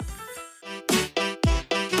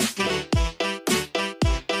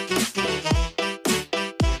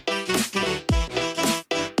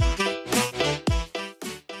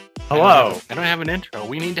Hello. I don't have an intro.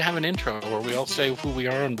 We need to have an intro where we all say who we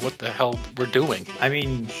are and what the hell we're doing. I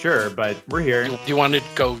mean, sure, but we're here. Do you want to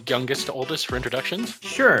go youngest to oldest for introductions?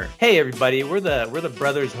 Sure. Hey, everybody. We're the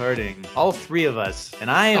brothers Harding. All three of us. And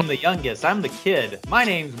I am the youngest. I'm the kid. My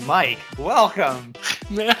name's Mike. Welcome.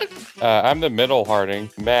 Matt? I'm the middle Harding,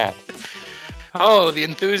 Matt. Oh, the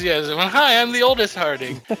enthusiasm. Hi, I'm the oldest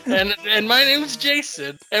Harding. and my name's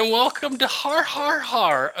Jason. And welcome to Har Har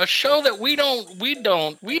Har, a show that we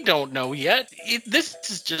don't know yet. This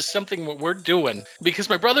is just something that we're doing because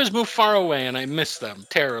my brothers moved far away and I miss them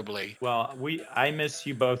terribly. Well, I miss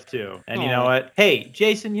you both too. And you know what? Hey,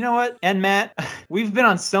 Jason, you know what? And Matt, we've been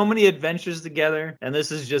on so many adventures together, and this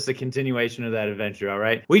is just a continuation of that adventure, all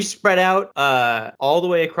right? We've spread out all the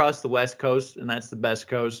way across the West Coast, and that's the best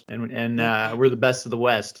coast, and we're the best of the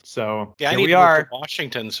West. So yeah, here I need we to are. move to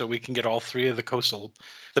Washington so we can get all three of the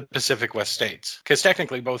Pacific West states. Because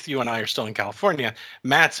technically, both you and I are still in California.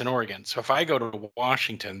 Matt's in Oregon. So if I go to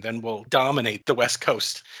Washington, then we'll dominate the West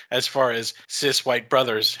Coast as far as cis white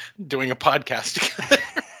brothers doing a podcast together.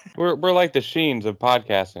 We're like the Sheens of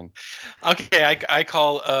podcasting. Okay, I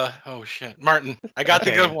call oh shit, Martin. I got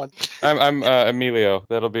the good one. I'm Emilio.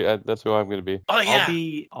 That's who I'm gonna be. Oh yeah.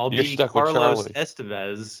 I'll You're be stuck with Carlos Charlie.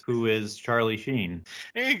 Estevez, who is Charlie Sheen.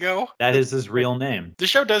 There you go. That is his real name. The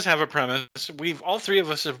show does have a premise. All three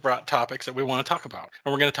of us have brought topics that we want to talk about,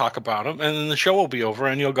 and we're going to talk about them, and then the show will be over,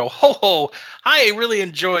 and you'll go, ho ho! I really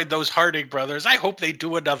enjoyed those Harding brothers. I hope they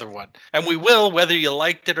do another one, and we will, whether you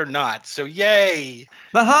liked it or not. So yay!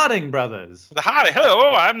 The Harding brothers. The Harding.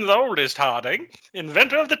 Hello, I'm the oldest Harding,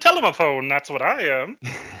 inventor of the telephone. That's what I am.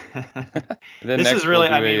 This is really,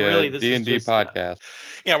 this D&D is just, podcast.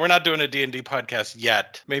 Yeah, we're not doing a D&D podcast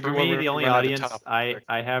yet. Maybe for me, the only audience I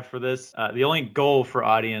have for this, the only goal for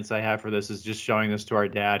audience I have for this is just showing this to our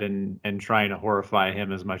dad and trying to horrify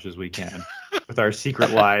him as much as we can with our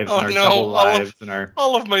secret lives and our double lives and our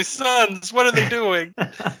all of my sons. What are they doing?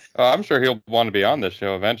 I'm sure he'll want to be on this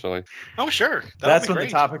show eventually. Oh, sure. That's when the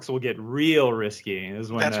topics will get real risky.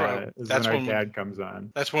 Is when our dad comes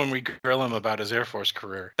on. That's when we grill him about his Air Force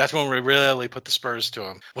career. That's when we really put the spurs to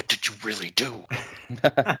him. What did you really do?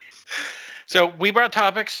 So we brought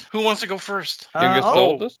topics. Who wants to go first? Youngest to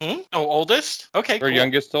oldest? Oh, oldest? Okay, Or cool.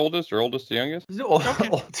 Youngest to oldest or oldest to youngest?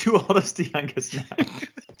 Two oldest to youngest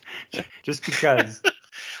now. Just because.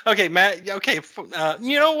 Okay, Matt. Okay,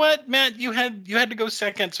 you know what, Matt? You had to go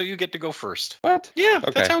second, so you get to go first. What? Yeah,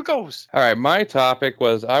 okay. That's how it goes. All right, my topic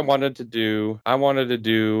was I wanted to do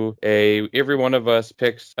every one of us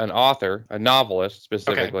picks an author, a novelist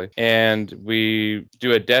specifically, and we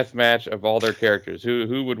do a death match of all their characters.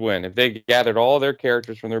 Who would win if they gathered all their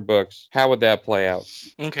characters from their books? How would that play out?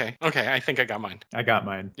 Okay. I think I got mine. I got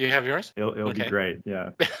mine. You have yours? It'll be great. Yeah.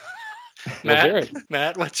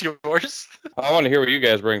 Matt, what's yours? I want to hear what you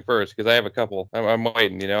guys bring first because I have a couple. I'm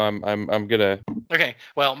waiting. I'm gonna. Okay.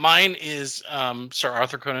 Well, mine is Sir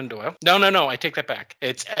Arthur Conan Doyle. No. I take that back.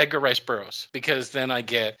 It's Edgar Rice Burroughs because then I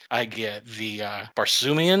get the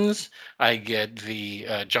Barsoomians. I get the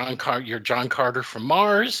John Carter from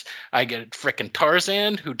Mars. I get frickin'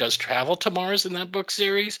 Tarzan, who does travel to Mars in that book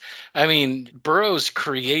series. I mean, Burroughs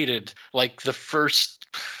created like the first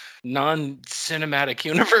non-cinematic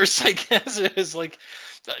universe, I guess. It is like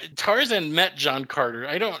Tarzan met John Carter.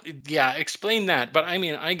 Explain that. But I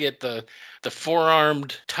mean, I get the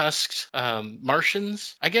four-armed tusked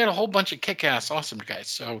Martians. I get a whole bunch of kick-ass awesome guys.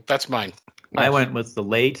 So that's mine. I went with the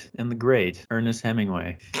late and the great Ernest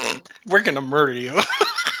Hemingway. We're gonna murder you.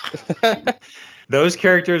 Those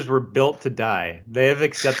characters were built to die. They have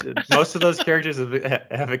accepted. Most of those characters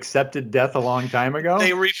have accepted death a long time ago.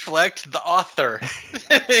 They reflect the author.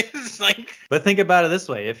 It's like. But think about it this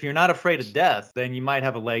way: if you're not afraid of death, then you might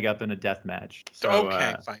have a leg up in a death match. So,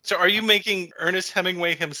 okay, fine. So, are you making Ernest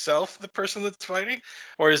Hemingway himself the person that's fighting,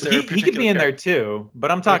 or is there? He could be in there too.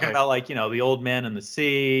 But I'm talking about the old man in the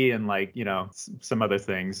sea and some other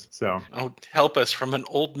things. So. Oh, help us from an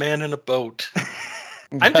old man in a boat.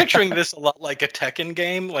 I'm picturing this a lot like a Tekken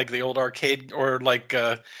game, like the old arcade, or like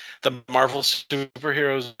the Marvel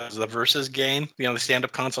superheroes, the Versus game. The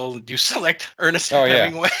stand-up console. You select Ernest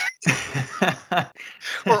Hemingway,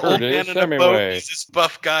 or old man in a boat. He's this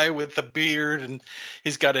buff guy with the beard, and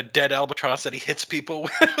he's got a dead albatross that he hits people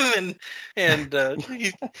with, and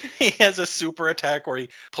he has a super attack where he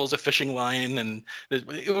pulls a fishing line, and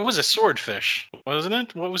it was a swordfish, wasn't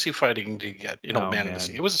it? What was he fighting to get? Old man in the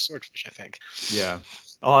sea. It was a swordfish, I think. Yeah.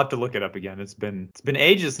 I'll have to look it up again. It's been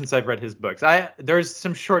ages since I've read his books. There's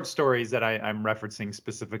some short stories that I'm referencing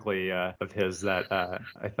specifically of his that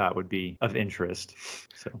I thought would be of interest.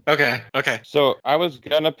 So Okay. So I was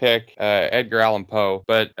gonna pick Edgar Allan Poe,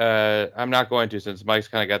 but I'm not going to since Mike's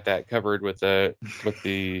kind of got that covered with the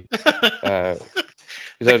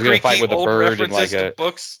because I was gonna fight with a old bird and like references to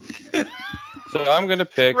books. So I'm gonna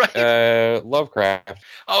pick Right. Lovecraft.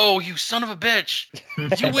 Oh, you son of a bitch!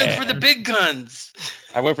 You went for the big guns.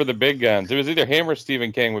 I went for the big guns. It was either him or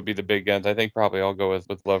Stephen King would be the big guns. I think probably I'll go with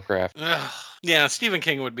Lovecraft. Ugh. Yeah, Stephen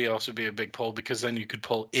King would also be a big pull because then you could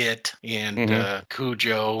pull It and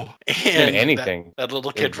Cujo and anything. that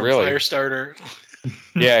little kid from really. Firestarter.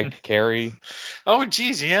 Yeah, Carrie. Oh,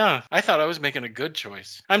 geez, yeah. I thought I was making a good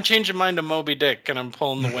choice. I'm changing mine to Moby Dick, and I'm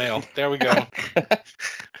pulling the whale. There we go.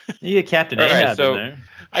 You get Captain Ahab in there.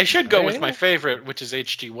 I should go with my favorite, which is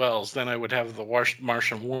H.G. Wells. Then I would have the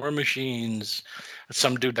Martian war machines,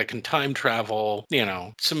 some dude that can time travel,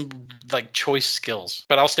 some like choice skills.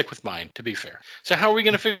 But I'll stick with mine, to be fair. So how are we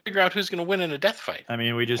going to figure out who's going to win in a death fight? I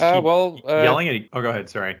mean, we just keep yelling at. Oh, go ahead.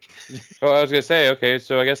 Sorry. Well, I was gonna say, okay,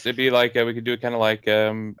 so I guess it'd be like we could do it kind of like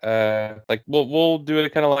we'll do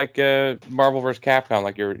it kind of like Marvel vs. Capcom,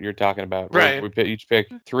 like you're talking about. Right. We each pick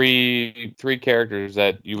three characters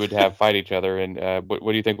that you would have fight each other, and what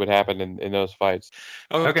do you think would happen in those fights?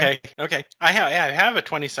 Okay. I have a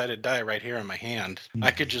 20-sided die right here in my hand.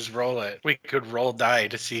 I could just roll it. We could roll die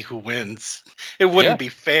to see who wins. It wouldn't be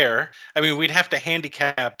fair. I mean, we'd have to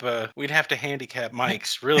handicap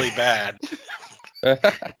Mike's really bad.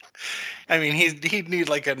 I mean, he'd need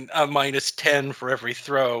like a -10 for every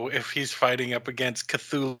throw if he's fighting up against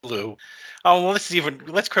Cthulhu. Oh, well, let's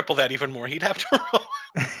cripple that even more. He'd have to roll.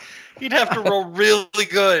 He'd have to roll really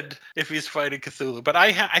good if he's fighting Cthulhu. But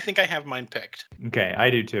I think I have mine picked. Okay, I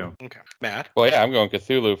do too. Okay, Matt. Well, yeah, I'm going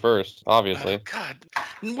Cthulhu first, obviously. Oh, God,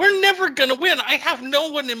 we're never gonna win. I have no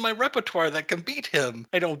one in my repertoire that can beat him.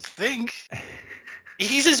 I don't think.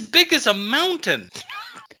 He's as big as a mountain.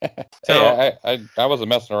 So hey, I wasn't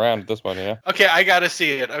messing around with this one, Okay, I gotta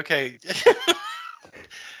see it. Okay.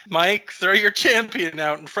 Mike, throw your champion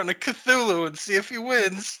out in front of Cthulhu and see if he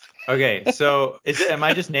wins. Okay, so am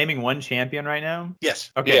I just naming one champion right now?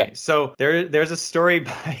 Yes. Okay, so there's a story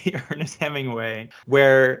by Ernest Hemingway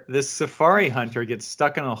where this safari hunter gets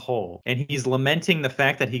stuck in a hole, and he's lamenting the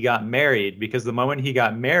fact that he got married because the moment he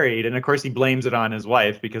got married, and of course he blames it on his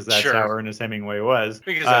wife because that's how Ernest Hemingway was.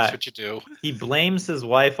 Because that's what you do. He blames his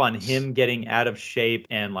wife on him getting out of shape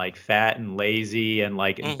and like fat and lazy and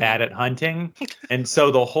like bad at hunting, and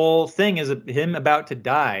so the whole thing is him about to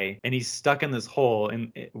die, and he's stuck in this hole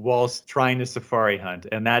and whilst trying to safari hunt,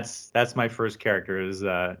 and that's my first character is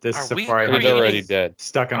this safari hunter. He's already dead,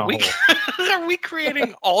 stuck in a hole. Are we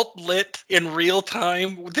creating alt lit in real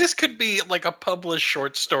time? This could be like a published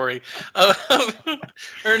short story of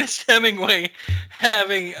Ernest Hemingway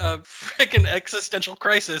having a freaking existential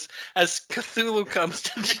crisis as Cthulhu comes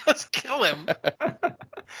to just kill him.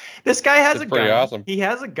 This guy has a gun. Awesome. He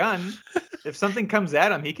has a gun. If something comes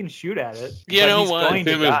at him, he can shoot at it. You know what?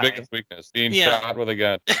 Cthulhu's biggest weakness: being shot with a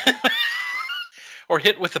gun. Or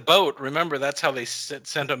hit with a boat. Remember, that's how they sent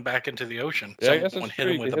him back into the ocean. Yeah, I guess Someone it's hit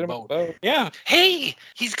true. him with a boat. Yeah. Hey,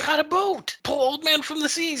 he's got a boat. Poor old man from the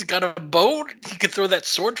sea. He's got a boat. He could throw that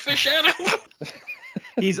swordfish at him.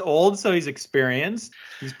 He's old, so he's experienced.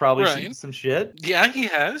 He's probably seen some shit. Yeah, he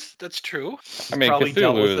has. That's true. I mean,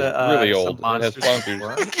 Cthulhu is really old.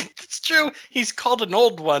 It's true. He's called an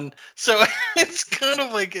old one, so it's kind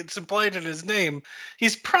of like it's implied in his name.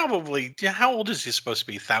 He's probably, how old is he supposed to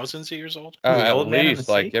be? Thousands of years old? At least,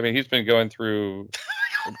 he's been going through...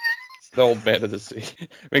 The old man of the sea. I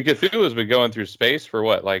mean, Cthulhu's been going through space for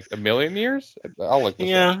what, like a million years? I'll look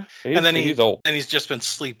this up. And then he's old. And he's just been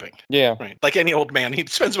sleeping. Yeah. Right. Like any old man, he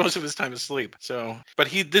spends most of his time asleep. So, but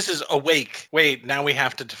this is awake. Wait, now we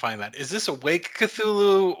have to define that. Is this awake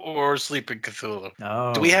Cthulhu or sleeping Cthulhu?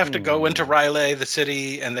 Oh. Do we have to go into Riley, the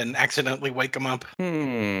city, and then accidentally wake him up?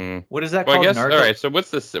 What is that called? I guess, all right, so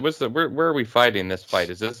where are we fighting this fight?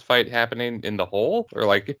 Is this fight happening in the hole? Or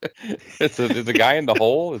like, is a guy in the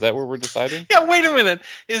hole? Is that where we're deciding? Yeah, wait a minute.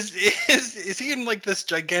 Is he in like this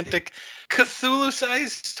gigantic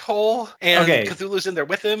Cthulhu-sized hole, and Cthulhu's in there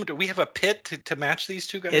with him? Do we have a pit to match these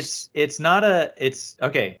two guys? It's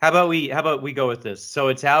okay. How about we go with this? So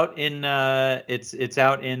it's out in it's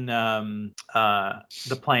out in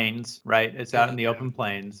the plains, right? It's out in the open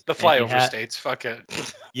plains. The flyover states. Fuck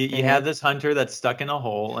it. You have this hunter that's stuck in a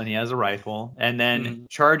hole, and he has a rifle, and then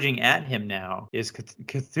charging at him now is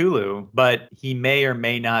Cthulhu, but he may or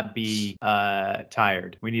may not be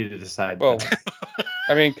tired. We need to decide. Well,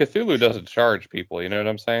 I mean, Cthulhu doesn't charge people. You know what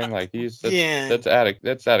I'm saying? Like Yeah.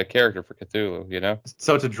 that's out of character for Cthulhu. You know?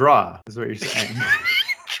 So to draw is what you're saying.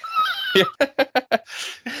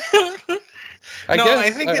 I No, guess.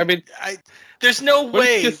 I think I mean, there's no what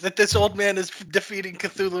way if that this old man is defeating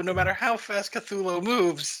Cthulhu, no matter how fast Cthulhu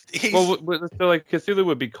moves. so like Cthulhu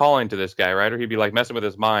would be calling to this guy, right? Or he'd be like messing with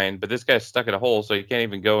his mind, but this guy's stuck in a hole, so he can't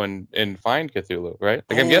even go and find Cthulhu, right?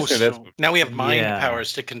 Like I'm guessing that's so now we have mind Yeah.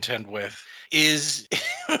 powers to contend with. Is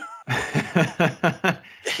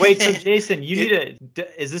Wait, so Jason, you need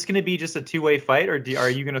is this going to be just a two-way fight, or are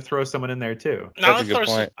you going to throw someone in there too? now That's a good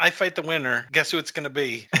point. I fight the winner. Guess who it's going to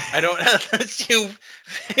be? I don't let you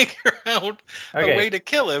figure out a way to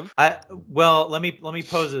kill him. Well, let me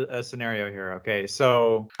pose a scenario here. Okay,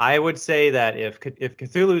 so I would say that if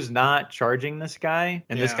Cthulhu's not charging this guy,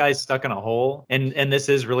 and this guy's stuck in a hole, and this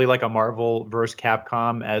is really like a Marvel versus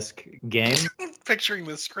Capcom-esque game, Picturing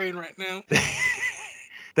the screen right now.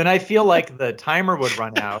 then I feel like the timer would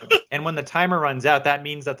run out, and when the timer runs out, that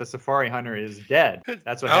means that the Safari Hunter is dead.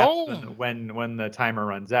 That's what happens when the timer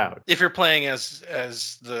runs out. If you're playing as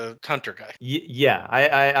the hunter guy. Yeah,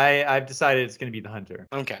 I've decided it's going to be the hunter.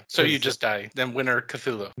 Okay, so you just die. Then winner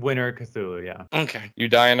Cthulhu. Winner Cthulhu, yeah. Okay. You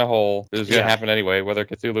die in a hole. This is going to happen anyway, whether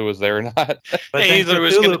Cthulhu was there or not. But either he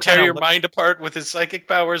was going to tear your mind apart with his psychic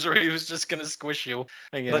powers, or he was just going to squish you.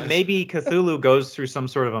 But maybe Cthulhu goes through some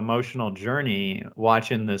sort of emotional journey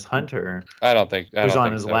watching this hunter. I don't think who's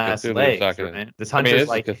on his last legs. Right? This hunter's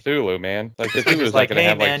like Cthulhu, man. Like Cthulhu's like, not going to hey,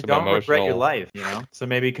 have like man, some don't emotional. regret your life, you know. So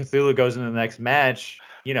maybe Cthulhu goes into the next match,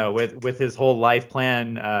 you know, with his whole life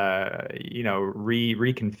plan, you know,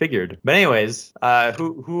 reconfigured. But anyways,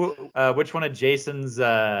 which one of Jason's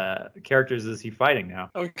characters is he fighting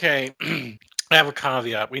now? Okay. I have a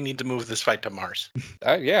caveat. We need to move this fight to Mars.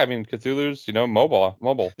 Yeah, I mean Cthulhu's, you know,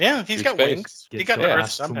 mobile. Yeah, he's got wings. He got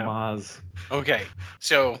Earth somehow. Mars. Okay,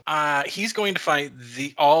 so he's going to fight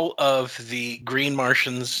all of the Green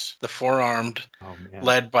Martians, the four-armed,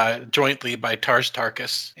 led jointly by Tars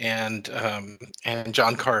Tarkas and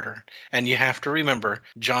John Carter. And you have to remember,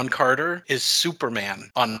 John Carter is Superman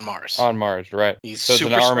on Mars. On Mars, right? So it's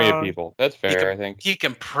an army of people. That's fair, I think. He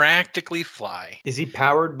can practically fly. Is he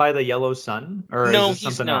powered by the yellow sun? Or no, is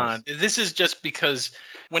this something he's not. Else? This is just because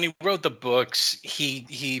when he wrote the books,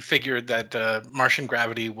 he figured that Martian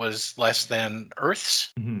gravity was less than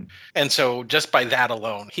Earth's, and so just by that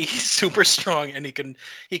alone, he's super strong, and he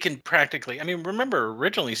can practically. I mean, remember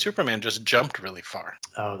originally Superman just jumped really far.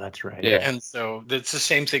 Oh, that's right. Yeah, and so it's the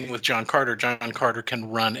same thing with John Carter. John Carter can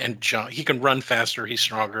run and jump. He can run faster. He's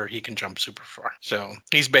stronger. He can jump super far. So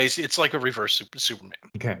he's it's like a reverse Superman.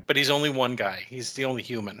 Okay, but he's only one guy. He's the only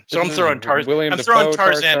human. So I'm throwing Tarzan. I'm throwing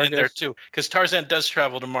Tarzan in there too, because Tarzan does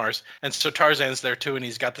travel to Mars, and so Tarzan's there too, and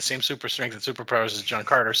he's got the same super strength and superpowers as John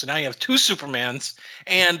Carter. So now you have two Supermans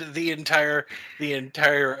and the entire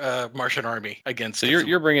Martian army against. So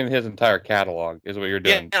you're bringing his entire catalog, is what you're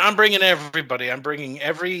doing. Yeah, I'm bringing everybody. I'm bringing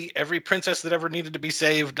every princess that ever needed to be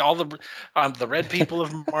saved. All the red people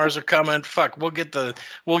of Mars are coming. Fuck, we'll get the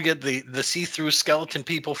see-through skeleton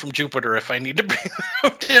people from Jupiter if I need to bring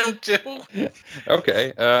them down too.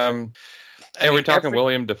 Okay. And we're talking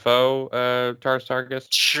William Dafoe, Tars Tarkas?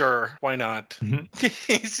 Sure, why not?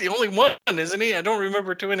 He's the only one, isn't he? I don't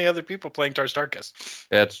remember too many other people playing Tars Tarkas.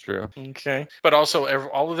 That's true. Okay. But also,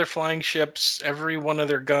 all of their flying ships, every one of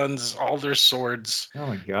their guns, all their swords. Oh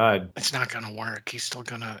my god. It's not going to work. He's still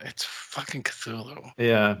going to... It's fucking Cthulhu.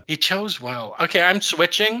 Yeah. He chose well. Okay, I'm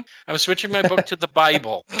switching my book to the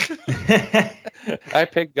Bible. I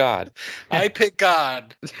pick God. I pick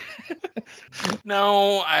God.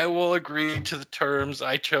 No, I will agree to the terms.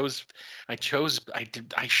 I should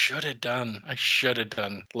have done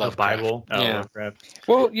Lovecraft. The Bible. Yeah. Lovecraft.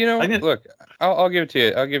 Well, you know, look, I'll give it to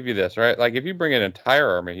you. I'll give you this, right? Like if you bring an entire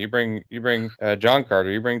army, you bring John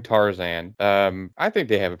Carter, you bring Tarzan. I think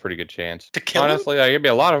they have a pretty good chance. To kill honestly, him? like, maybe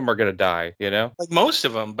a lot of them are going to die. You know, like most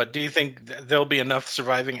of them. But do you think there'll be enough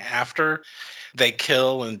surviving after they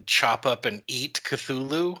kill and chop up and eat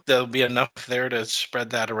Cthulhu? There'll be enough there to spread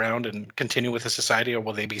that around and continue with the society, or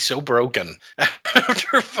will they be so broken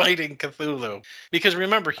after fighting Cthulhu? Because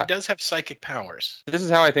remember, he does have psychic powers. This is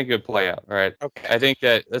how I think it would play out, right? Okay. I think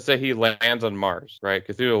that, let's say he lands on Mars, right?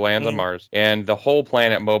 Cthulhu lands on Mars, and the whole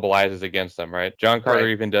planet mobilizes against them, right? John Carter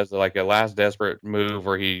even does like a last desperate move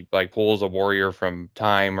where he like pulls a warrior from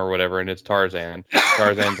time or whatever, and it's Tarzan.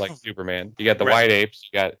 Tarzan's like Superman. You got the white apes.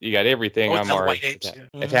 You got everything on Mars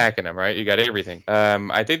attacking them, right? You got everything.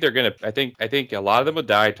 I think they're gonna. I think a lot of them would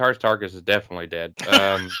die. Tars Tarkas is definitely dead.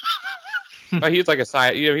 But he's like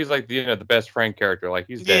he's like the best friend character. Like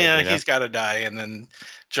he's dead. Yeah, you know? he's got to die, and then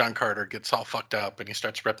John Carter gets all fucked up and he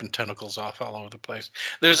starts ripping tentacles off all over the place.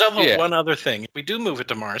 There's also Yeah. one other thing. If we do move it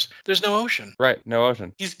to Mars, there's no ocean. Right. No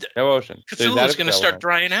ocean. He's No ocean. There's Cthulhu's going to start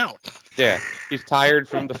drying out. Yeah. He's tired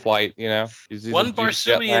from the flight, you know. He's One jet lagged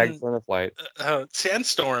Barsoomian from the flight.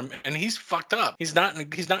 sandstorm, and he's fucked up. He's not in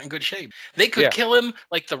good shape. They could kill him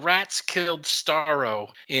like the rats killed Starro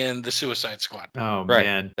in the Suicide Squad. Oh Right.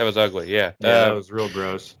 man, That was ugly. Yeah. that was real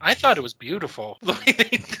gross. I thought it was beautiful.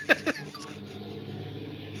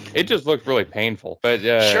 It just looked really painful. But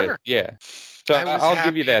Sure. yeah. So I'll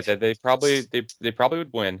give you happy that they probably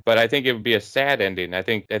would win, but I think it would be a sad ending. I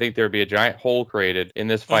think there would be a giant hole created in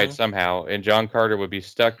this fight somehow, and John Carter would be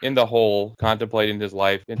stuck in the hole contemplating his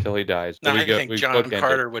life until he dies. No, I think John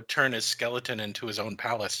Carter would turn his skeleton into his own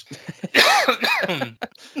palace.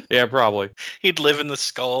 Yeah, probably. He'd live in the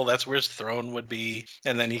skull. That's where his throne would be,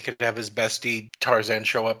 and then he could have his bestie Tarzan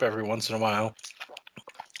show up every once in a while.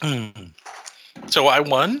 So I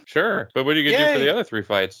won? Sure. But what are you going to do for the other 3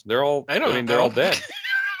 fights? They're all they're all dead.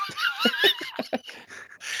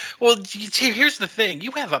 Well, here's the thing.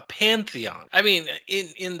 You have a pantheon. I mean,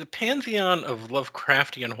 in the pantheon of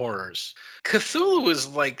Lovecraftian horrors, Cthulhu is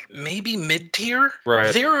like maybe mid-tier.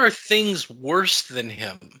 Right. There are things worse than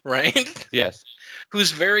him, right? Yes.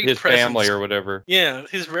 Whose very his family or whatever. Yeah,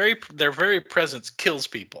 their very presence kills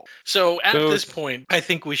people. So at this point, I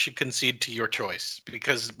think we should concede to your choice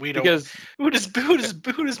because we don't. Because who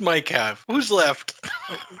does Mike have? Who's left?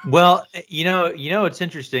 Well, you know what's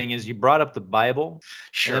interesting is you brought up the Bible.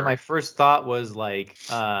 Sure. And then my first thought was like,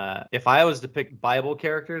 if I was to pick Bible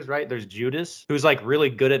characters, right? There's Judas, who's like really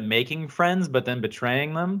good at making friends, but then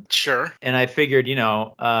betraying them. Sure. And I figured, you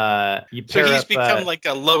pair so he's up, become like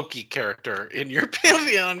a Loki character in your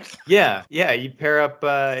pantheon. Yeah. You pair up,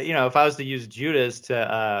 if I was to use Judas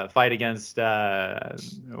to fight against,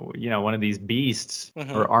 one of these beasts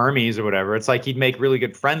or armies or whatever, it's like he'd make really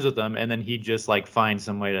good friends with them, and then he'd just like find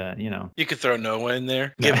some way to, You could throw Noah in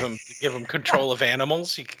there, give him control of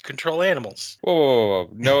animals. He could control animals. Whoa.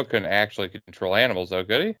 Noah couldn't actually control animals, though,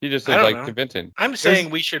 could he? He just said like convincing. I'm saying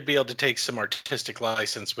we should be able to take some artistic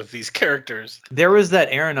license with these characters. There was that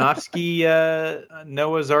Aronofsky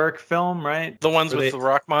Noah's Ark film, right? The ones with the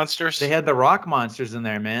rock monsters. They had the rock monsters in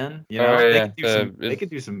there, man. They could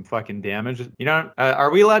do some fucking damage. Are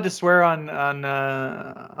we allowed to swear on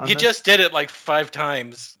You just did it like 5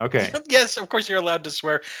 times. Okay. Yes, of course you're allowed to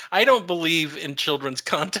swear. I don't believe in children's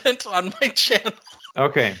content on my channel.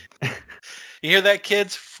 Okay. You hear that,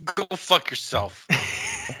 kids? Go fuck yourself.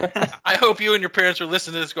 I hope you and your parents are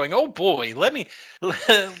listening to this going, oh boy, let me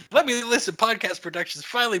listen. Podcast Productions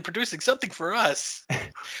finally producing something for us.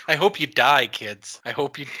 I hope you die, kids. I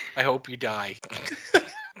hope you die.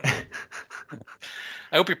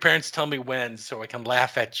 I hope your parents tell me when so I can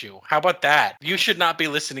laugh at you. How about that? You should not be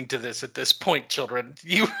listening to this at this point, children.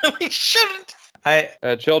 You really shouldn't.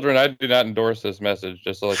 Children, I do not endorse this message,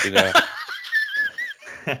 just to let you know.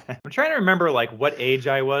 I'm trying to remember like what age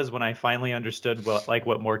I was when I finally understood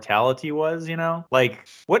what mortality was, Like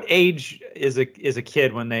what age is a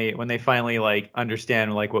kid when they finally like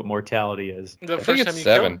understand like what mortality is? The first time you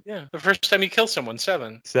 7. The first time you kill someone,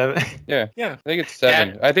 7. 7? Yeah. I think it's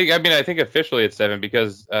 7. I think officially it's 7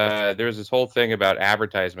 because there's this whole thing about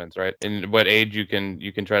advertisements, right? And what age you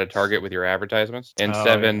can try to target with your advertisements. And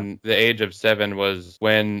 7, the age of 7 was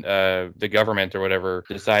when the government or whatever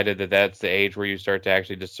decided that that's the age where you start to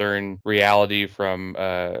actually discern reality from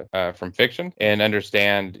fiction and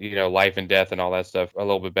understand life and death and all that stuff a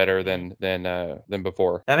little bit better than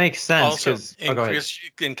before. That makes sense. Also,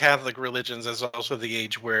 in Catholic religions, there's also the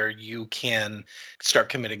age where you can start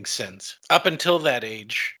committing sins. Up until that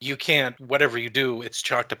age, you can't. Whatever you do, it's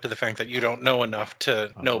chalked up to the fact that you don't know enough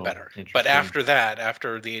to know better. But after that,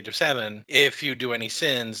 after the age of 7, if you do any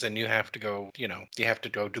sins, then you have to go. You have to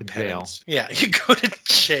go do penance. Yeah, you go to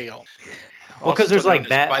jail. Well, because there's like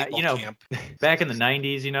that, back in the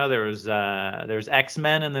 90s, there was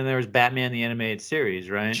X-Men and then there was Batman the Animated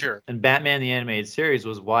Series, right? Sure. And Batman the Animated Series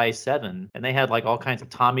was Y7, and they had like all kinds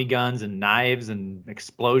of Tommy guns and knives and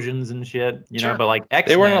explosions and shit, Sure. But like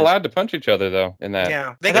X-Men, they weren't allowed to punch each other though. In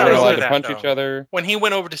that, they weren't allowed to punch each other. When he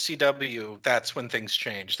went over to CW, that's when things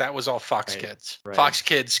changed. That was all Fox Kids. Right. Fox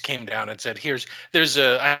Kids came down and said,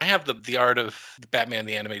 I have the art of Batman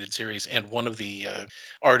the Animated Series, and one of the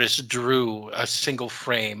artists drew do a single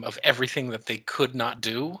frame of everything that they could not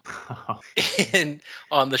do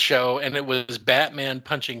on the show, and it was Batman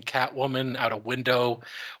punching Catwoman out a window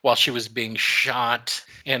while she was being shot,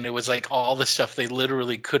 and it was like all the stuff they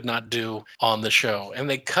literally could not do on the show. And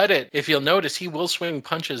they cut it. If you'll notice, he will swing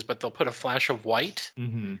punches, but they'll put a flash of white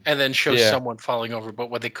and then show someone falling over. But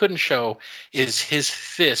what they couldn't show is his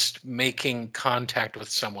fist making contact with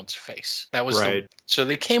someone's face. That was right. So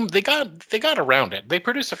they got around it. They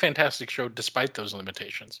produced a fantastic show despite those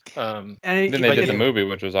limitations. And then they did the movie,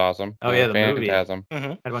 which was awesome. Oh yeah, the movie had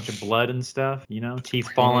Mm-hmm. a bunch of blood and stuff. Teeth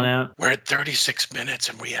falling out. We're at 36 minutes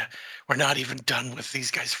and we're not even done with these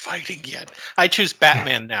guys fighting yet. I choose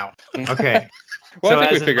Batman now. Okay. Well, So I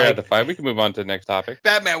think we as in, figured like- out the fight. We can move on to the next topic.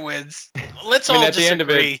 Batman wins. Let's I mean, all at the end of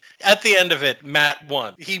it- disagree. At the end of it, Matt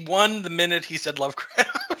won. He won the minute he said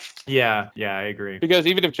Lovecraft. Yeah, I agree. Because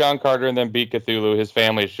even if John Carter and then beat Cthulhu, his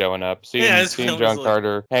family's showing up. Seeing his family's John like-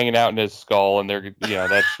 Carter hanging out in his skull, and they're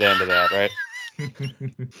that's the end of that, right?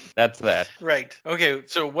 That's that. Right. Okay.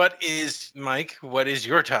 So what is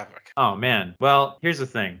your topic? Oh man. Well, here's the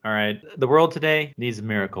thing. All right. The world today needs a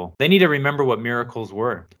miracle. They need to remember what miracles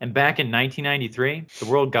were. And back in 1993, the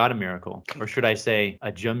world got a miracle. Or should I say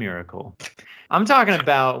a Jamiroquai. I'm talking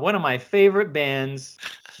about one of my favorite bands,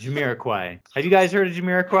 Jamiroquai. Have you guys heard of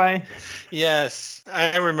Jamiroquai? Yes,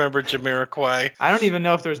 I remember Jamiroquai. I don't even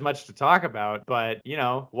know if there's much to talk about, but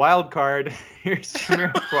wild card. Here's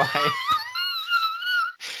Jamiroquai.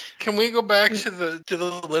 Can we go back to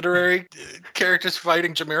the literary characters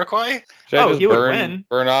fighting Jamiroquai? Should I Oh, just he would win.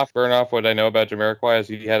 burn off what I know about Jamiroquai? Is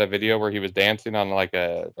he had a video where he was dancing on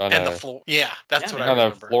The floor. Yeah, that's Yeah, what I on a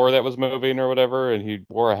remember. floor that was moving or whatever, and he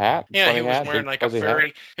wore a hat. Yeah, funny he was hat, wearing big like a fuzzy hat.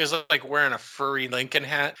 furry. He was like wearing a furry Lincoln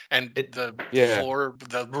hat, and the floor,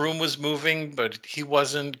 the room was moving, but he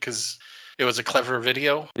wasn't because it was a clever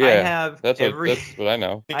video. Yeah, I have that's every what I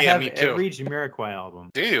know. I Yeah, have me too. every Jamiroquai album.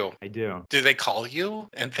 Do you? I do. Do they call you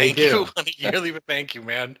and They thank you do. on a yearly? But thank you,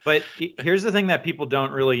 man. But here's the thing that people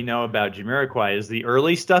don't really know about Jamiroquai is the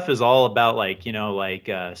early stuff is all about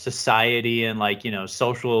society and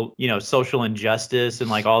social injustice and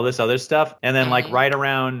like all this other stuff. And then like right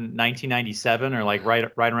around 1997 or like right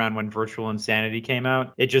around when Virtual Insanity came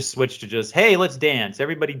out, it just switched to just, hey, let's dance,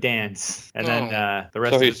 everybody dance. And then the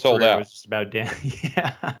rest So of he his sold career out. was just about dance.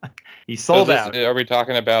 Yeah, he sold out. Are we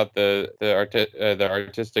talking about the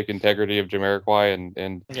artistic integrity of Jamiroquai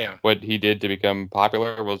and Yeah. what he did to become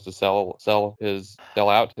popular was to sell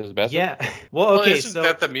out his message? Yeah. Well, Well, okay, isn't so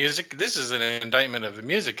that the music? This is an indictment of the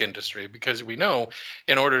music industry because we know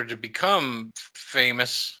in order to become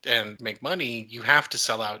famous and make money, you have to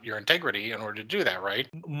sell out your integrity in order to do that, right?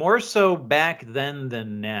 more so back then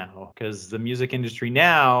than now, because the music industry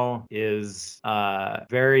now is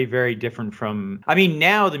very, very different from. I mean,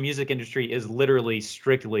 now the music industry is literally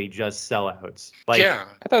strictly just sellouts. Like, Yeah.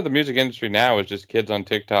 I thought the music industry now is just kids on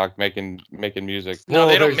TikTok making music. No, Well,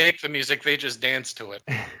 they don't there's- make the music; they just dance to it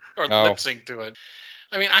or Oh. lip sync to it.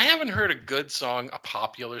 I mean, I haven't heard a good song, a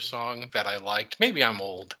popular song that I liked. Maybe I'm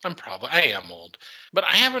old. I am old. But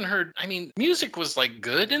I haven't heard, I mean, music was like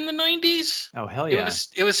good in the 90s. Oh hell It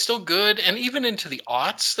yeah! was still good, and even into the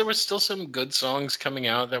aughts, there was still some good songs coming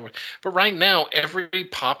out that were. But right now, every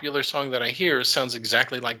popular song that I hear sounds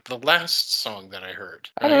exactly like the last song that I heard.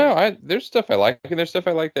 I don't know. There's stuff I like, and there's stuff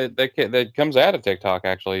I like that comes out of TikTok.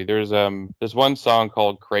 Actually, there's one song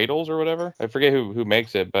called Cradles or whatever. I forget who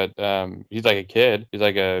makes it, but he's like a kid. He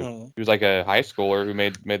was like a high schooler who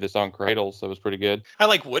made the song Cradles. So it was pretty good. I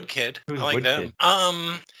like Woodkid. Who's I like Woodkid?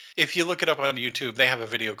 them. If you look it up on YouTube, they have a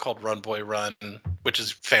video called Run Boy Run, which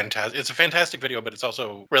is fantastic. It's a fantastic video, but it's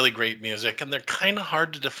also really great music, and they're kind of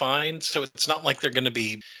hard to define. So it's not like they're going to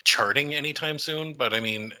be charting anytime soon. But I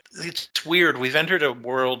mean, it's weird. We've entered a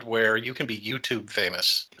world where you can be YouTube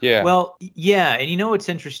famous. Yeah. Well, yeah, and you know what's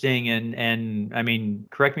interesting, and I mean,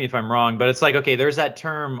 correct me if I'm wrong, but it's like, okay, there's that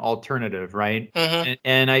term alternative, right? Mhm.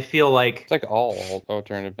 And I feel like it's like all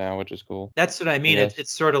alternative now, which is cool. that's what I mean. Yes.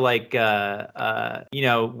 It's sort of like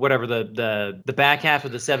whatever the back half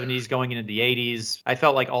of the 70s going into the 80s. I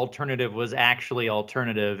felt like alternative was actually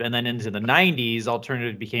alternative, and then into the 90s,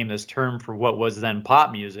 alternative became this term for what was then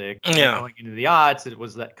pop music. And Yeah. going into the aughts, it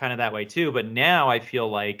was that kind of that way too. But now I feel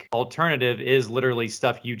like alternative is literally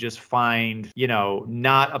stuff you just find,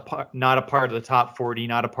 not a part of the top 40,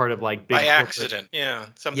 not a part of like big By corporate accident. Yeah.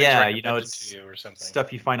 Something's Yeah, recommended it's to you or something.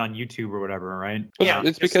 stuff you find on YouTube or whatever, right? But Yeah, it's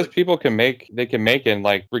it's because like- people can make and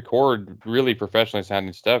like record really professionally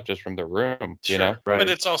sounding stuff just from their room, Sure. know? Right. But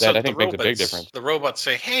it's also That, I the think, makes a big robots. difference. The robots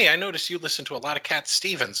say, "Hey, I noticed you listen to a lot of Cat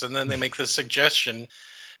Stevens," and then they make the suggestion.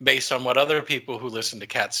 based on what other people who listen to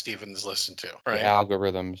Cat Stevens listen to, The right?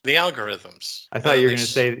 algorithms. The algorithms. I thought you were going to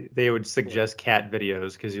say they would suggest cat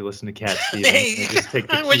videos because you listen to Cat Stevens. Hey, They just take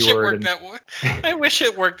the I wish it keyword worked that way. I wish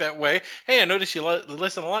it worked that way. Hey, I noticed you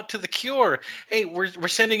listen a lot to The Cure. Hey, we're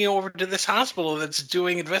sending you over to this hospital that's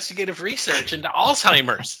doing investigative research into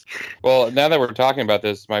Alzheimer's. Well, now that we're talking about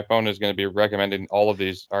this, my phone is going to be recommending all of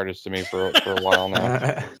these artists to me for a while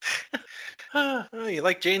now. You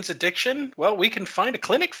like Jane's Addiction? Well, we can find a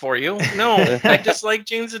clinic for you. No, I just like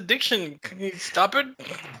Jane's Addiction. Can you stop it?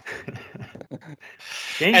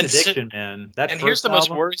 Jane's Addiction, man. That and first here's the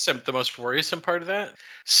album? most worrisome part of that.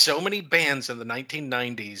 So many bands in the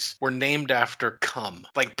 1990s were named after cum,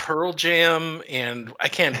 like Pearl Jam, and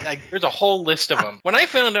there's a whole list of them. When I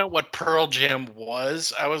found out what Pearl Jam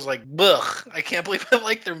was, I was like, ugh, I can't believe I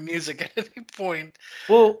like their music at any point.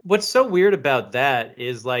 Well, what's so weird about that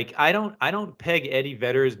is like I don't peg Eddie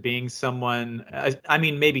Vedder as being someone. I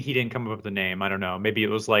mean, maybe he didn't come up with the name. I don't know. Maybe it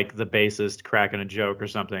was like the bassist cracking a joke or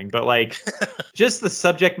something. But like, just the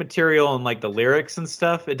subject material and like the lyrics and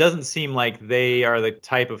stuff, it doesn't seem like they are the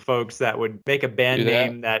type of folks that would make a band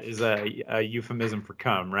name that is a euphemism for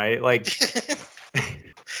cum, right? Like.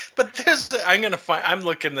 But I'm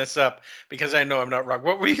looking this up because I know I'm not wrong.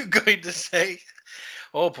 What were you going to say?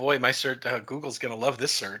 Oh boy, my search, Google's gonna love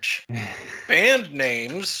this search. Band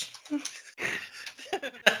names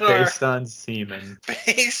based on semen.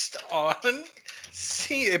 Based on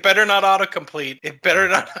it better not autocomplete. It better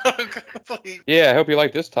not autocomplete. Yeah, I hope you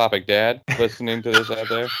like this topic, Dad. Listening to this out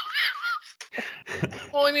there.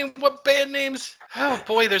 Well, I mean, what band names? Oh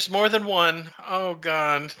boy, there's more than one. Oh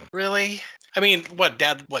god, really? I mean,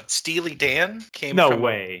 Dad? What, Steely Dan came no from?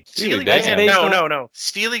 Way. Steely That's Dan. based on... No.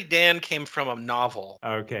 Steely Dan came from a novel.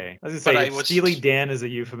 Okay. I was gonna say Steely Dan is a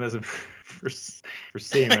euphemism for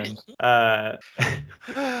semen.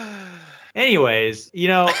 Anyways,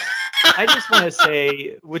 I just want to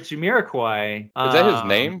say with Jamiroquai. Is that his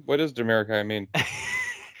name? What does Jamiroquai mean?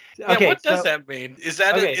 Okay, what does that mean? Is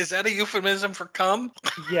that a euphemism for cum?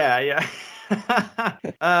 Yeah.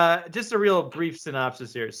 Just a real brief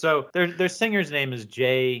synopsis here. So their singer's name is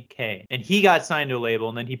J.K. and he got signed to a label,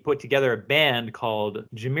 and then he put together a band called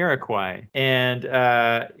Jamiroquai.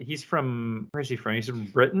 And he's from, where's he from? He's from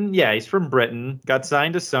Britain. Yeah, he's from Britain. Got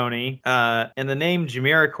signed to Sony. And the name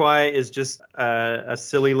Jamiroquai is just a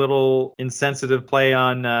silly little insensitive play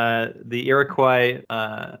on the Iroquois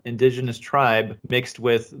indigenous tribe mixed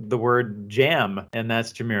with the word jam, and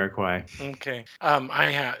that's Jamiroquai. Okay.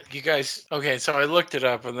 You guys. Okay, so I looked it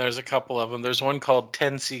up, and there's a couple of them. There's one called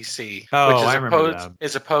 10cc,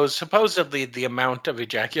 which is supposedly the amount of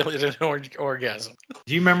ejaculated orgasm.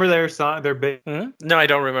 Do you remember their song? Their big? No, I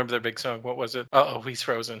don't remember their big song. What was it? Oh, he's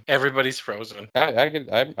frozen. Everybody's frozen.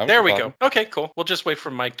 I'm there we go. Okay, cool. We'll just wait for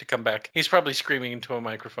Mike to come back. He's probably screaming into a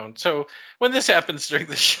microphone. So when this happens during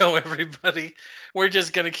the show, everybody, we're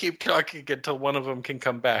just gonna keep talking until one of them can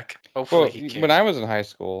come back. Hopefully, he can. When I was in high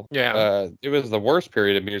school, it was the worst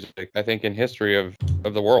period of music I think in history of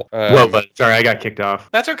the world. But sorry, I got kicked off.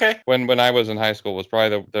 That's okay. When I was in high school was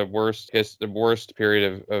probably the worst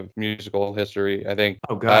period of musical history. I think.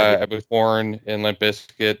 Oh God. I was born in Limp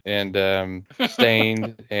Bizkit and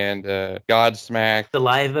Stained and Godsmack.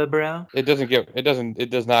 Saliva, bro. It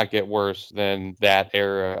does not get worse than that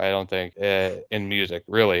era. I don't think in music.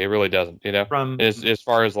 Really, it really doesn't. As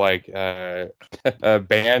far as like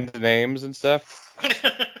band names and stuff.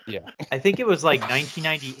 Yeah. I think it was like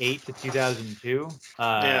 1998 to 2002.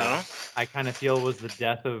 I kind of feel was the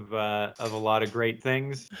death of a lot of great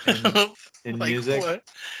things in like music. What?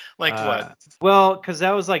 Like what? Well, because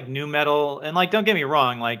that was like new metal, and like don't get me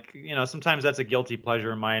wrong, like sometimes that's a guilty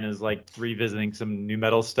pleasure of mine is like revisiting some new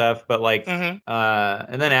metal stuff, but like and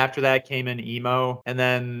then after that came in emo, and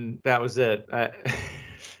then that was it.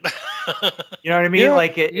 You know what I mean?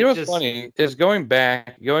 What's funny is going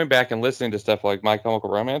back and listening to stuff like My Chemical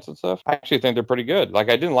Romance and stuff. I actually think they're pretty good. Like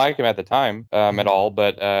I didn't like them at the time at all,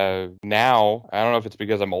 but now I don't know if it's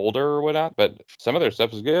because I'm older or whatnot, but some of their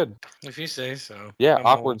stuff is good. If you say so. Yeah,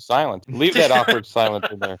 awkward silence. Leave that awkward silence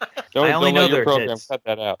in there. Don't let your program hits. Cut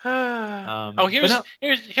that out.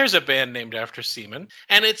 Here's a band named after semen,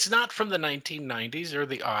 and it's not from the 1990s or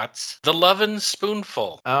the aughts. The Lovin'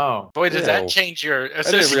 Spoonful. Oh, boy, does that change your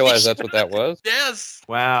association? I didn't realize that's what that was. Yes.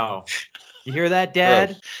 Wow. You hear that, Dad?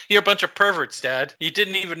 Gross. You're a bunch of perverts, Dad. You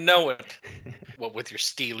didn't even know it. what with your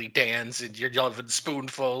Steely Dans and your loving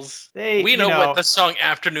spoonfuls. They, We you know what the song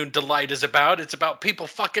 "Afternoon Delight" is about. It's about people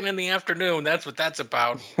fucking in the afternoon. That's what that's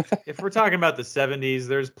about. if we're talking about the 70s,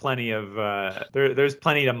 there's plenty of there's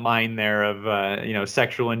plenty to mine there of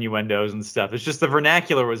sexual innuendos and stuff. It's just the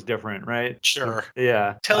vernacular was different, right? Sure.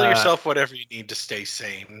 Yeah. Tell yourself whatever you need to stay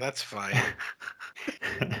sane. That's fine.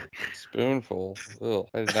 Spoonful. Ugh,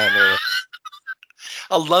 I did not know that.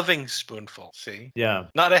 A loving spoonful. See. Yeah.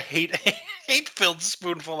 Not a hate-filled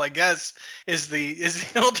spoonful. I guess is the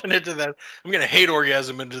alternate to that. I'm gonna hate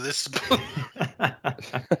orgasm into this spoon.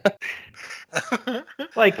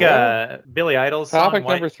 Like Billy Idol's song Topic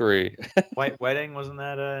number 3. White Wedding, wasn't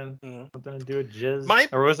that something to do with jizz? My-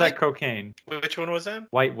 or was my- that cocaine? Which one was that?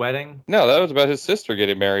 White Wedding? No, that was about his sister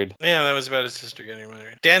getting married. Yeah, that was about his sister getting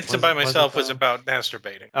married. Dancing by Myself was about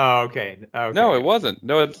masturbating. Oh, okay. No, it wasn't.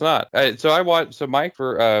 No, it's not. So Mike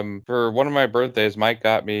for one of my birthdays, Mike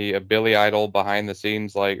got me a Billy Idol behind the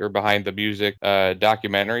scenes or behind the music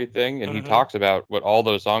documentary thing, and he talks about what all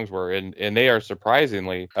those songs were, and they are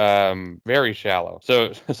surprisingly very shallow.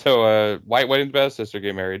 So White Wedding's about his sister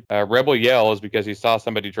getting married. Rebel Yell is because he saw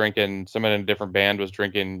someone in a different band was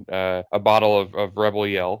drinking a bottle of Rebel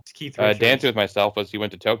Yell. Dancing with Myself was he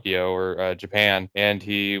went to Tokyo or Japan, and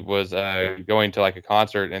he was going to like a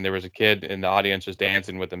concert, and there was a kid in the audience just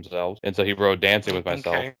dancing with themselves, and so he wrote Dancing with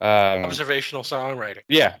Myself. Okay. Observational songwriting.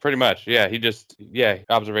 Yeah, pretty much. Yeah,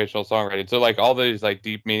 observational songwriting. So like all these like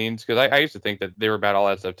deep meanings, because I used to think that they were about all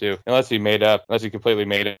that stuff too, unless he completely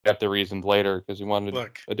made up the reasons later because he wanted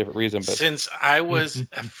a different reason. But since I was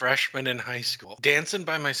a freshman in high school, Dancing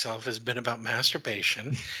by Myself has been about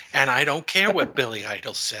masturbation, and I don't care what Billy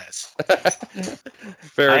Idol says.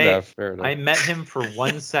 Fair enough. I met him for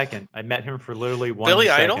 1 second. I met him for literally 1 Billy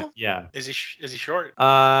second. Idol? Yeah. Is he short?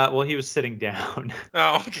 Well, he was sitting down.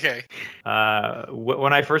 Oh, okay.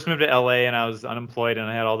 When I first moved to LA and I was unemployed and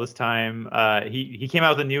I had all this time, he came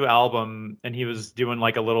out with a new album and he was doing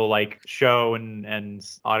like a little like show and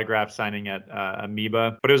autograph signing at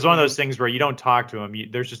Amoeba. But it was one of those things where you don't talk to him.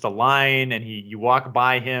 There's just a line and you walk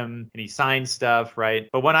by him and he signs stuff, right?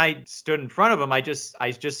 But when I stood in front of him, I just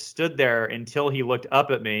stood there until he looked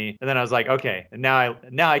up at me, and then I was like, okay, and now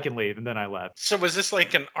I can leave, and then I left. So was this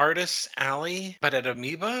like an artist's alley, but at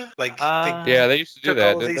Amoeba? Like yeah, they used to do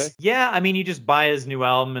that, didn't they? Yeah, I mean, you just buy his new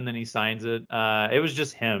album and then he signs it. It was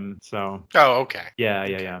just him, so. Oh, okay.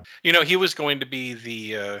 Yeah. You know, he was going to be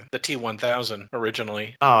the T1000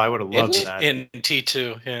 originally. Oh, I would have loved that. In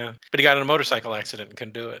T2, yeah. But he got in a motorcycle accident and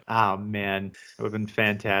couldn't do it. Oh, man. It would have been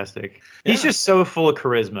fantastic. Yeah. He's just so full of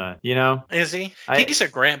charisma, you know? Is he? He's a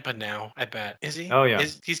grandpa now, I bet. Is he? Oh, yeah.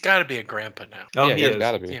 He's got to be a grandpa now. Oh, yeah, he's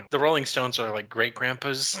got to be. Yeah. The Rolling Stones are like great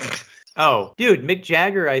grandpas. Oh, dude, Mick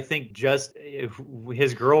Jagger, I think just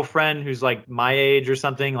his girlfriend, who's like my age or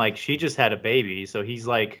something, like she just had a baby. So he's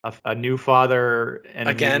like a new father and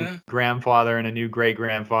a new grandfather and a new great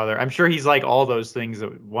grandfather. I'm sure he's like all those things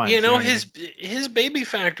at once. You know, his baby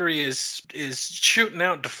factory is shooting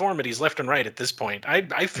out deformities left and right at this point.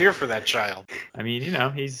 I fear for that child. I mean, you know,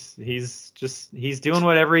 he's doing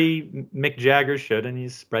what every Mick Jagger should, and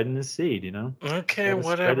he's spreading his seed, you know? Okay,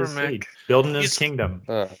 whatever, Mick. Building his kingdom.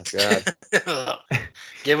 Oh, God.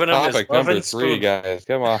 Giving him Topic his number loving 3, spoon. guys.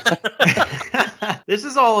 Come on. This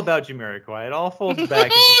is all about Jamiroquai. It all folds back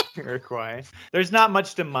to Jamiroquai. There's not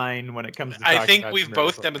much to mine when it comes to I think about we've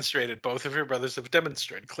both demonstrated, both of your brothers have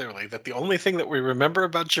demonstrated clearly that the only thing that we remember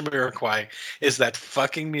about Jamiroquai is that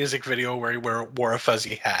fucking music video where he wore a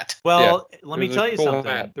fuzzy hat. Well, let me was a tell you cool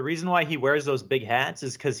something. hat. The reason why he wears those big hats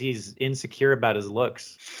is because he's insecure about his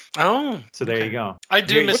looks. Oh, So there you go. I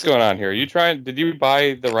do miss What's going on here? Did you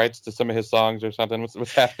buy the rights to some of his songs or something?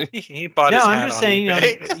 What's happening? He bought No, his I'm hat just on saying,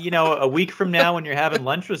 eBay. you know, a week from now when you're having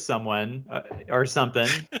lunch with someone or something,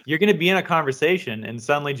 you're going to be in a conversation and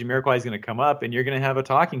suddenly Jamiroquai is going to come up and you're going to have a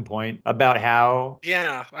talking point about how.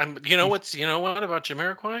 Yeah, you know what about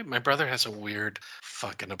Jamiroquai? My brother has a weird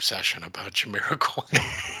fucking obsession about Jamiroquai.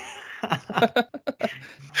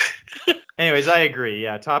 Anyways, I agree.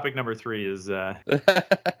 Yeah, topic number 3 is Yay!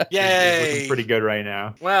 is looking pretty good right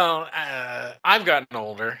now. Well, I've gotten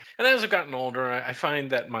older, and as I've gotten older, I find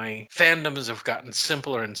that my fandoms have gotten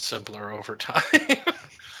simpler and simpler over time.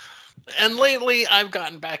 And lately, I've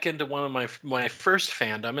gotten back into one of my first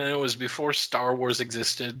fandom, and it was before Star Wars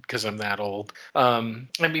existed, because I'm that old, and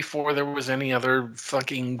before there was any other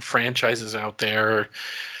fucking franchises out there.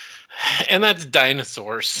 And that's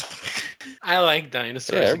Dinosaurs. I like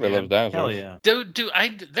Dinosaurs. Yeah, everybody again. loves dinosaurs. Hell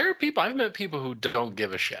yeah. There are people, I've met people who don't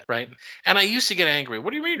give a shit, right? And I used to get angry.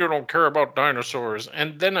 What do you mean you don't care about dinosaurs?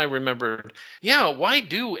 And then I remembered, yeah, why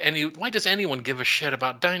does anyone give a shit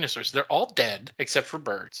about dinosaurs? They're all dead except for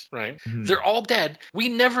birds, right? Mhm. They're all dead.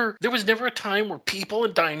 There was never a time where people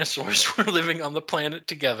and dinosaurs were living on the planet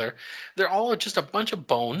together. They're all just a bunch of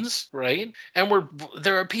bones, right? And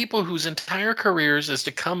there are people whose entire careers is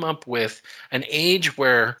to come up with an age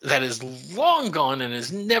where that is long gone and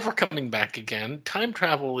is never coming back again. Time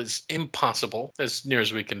travel is impossible, as near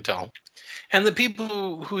as we can tell. And the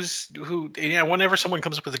people whenever someone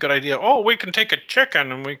comes up with a good idea, oh, we can take a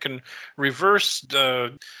chicken and we can reverse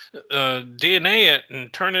the DNA it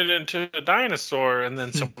and turn it into a dinosaur, and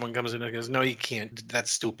then someone comes in and goes, no, you can't.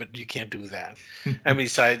 That's stupid. You can't do that. And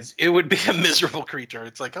besides, it would be a miserable creature.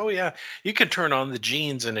 It's like, oh yeah, you can turn on the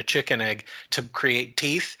genes in a chicken egg to create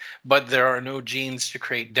teeth, but there are no genes to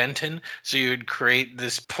create dentin. So you'd create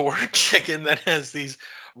this poor chicken that has these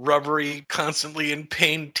rubbery, constantly in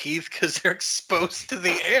pain teeth because they're exposed to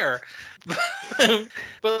the air.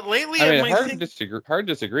 But lately, I mean, hard to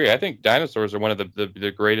disagree. I think dinosaurs are one of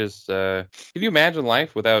the greatest. Can you imagine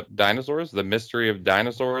life without dinosaurs? The mystery of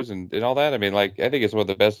dinosaurs and all that. I mean, like, I think it's one of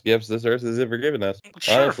the best gifts this earth has ever given us.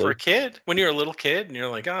 Sure, honestly. for a kid, when you're a little kid and you're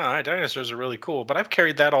like, dinosaurs are really cool. But I've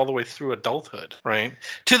carried that all the way through adulthood, right?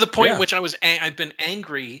 To the point in which I've been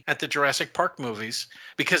angry at the Jurassic Park movies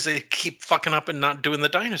because they keep fucking up and not doing the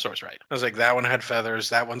dinosaurs right. I was like, that one had feathers.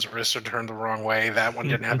 That one's wrists are turned the wrong way. That one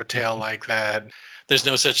didn't have a tail like that. There's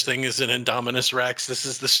no such thing as an Indominus Rex. This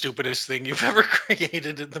is the stupidest thing you've ever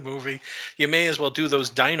created in the movie. You may as well do those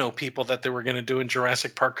dino people that they were going to do in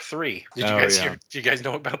Jurassic Park 3. Did you guys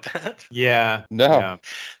know about that? Yeah. No. Yeah.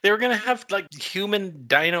 They were going to have like human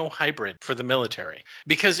dino hybrid for the military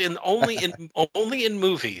because only in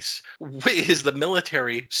movies is the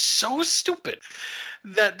military so stupid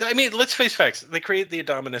that, I mean, let's face facts. They create the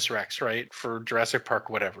Indominus Rex, right, for Jurassic Park,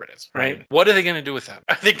 whatever it is, right? What are they going to do with that?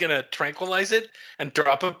 Are they going to tranquilize it and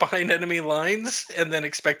drop it behind enemy lines and then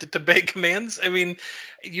expect it to obey commands? I mean,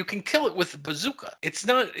 you can kill it with a bazooka. It's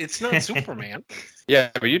not Superman. Yeah,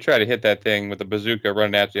 but you try to hit that thing with a bazooka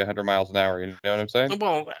running at you 100 miles an hour. You know what I'm saying?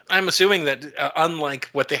 Well, I'm assuming that unlike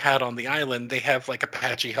what they had on the island, they have like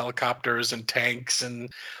Apache helicopters and tanks and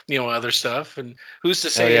other stuff. And who's to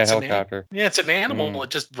say it's helicopter? it's an animal. It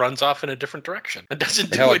just runs off in a different direction. It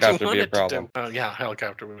doesn't do what you want it to do.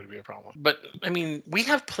 Helicopter would be a problem. But I mean, we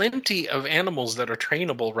have plenty of animals that are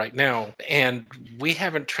trainable right now, and we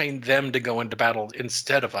haven't trained them to go into battle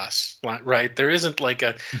instead of us, right? There isn't like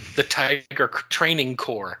the tiger training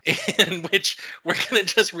corps in which we're going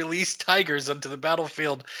to just release tigers onto the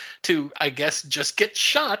battlefield to, I guess, just get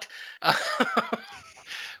shot.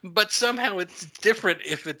 But somehow it's different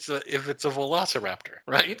if it's a velociraptor,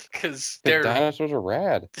 right? Because dinosaurs are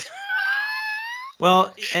rad.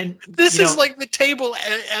 Well, and this is like the table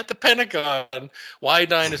at the Pentagon. Why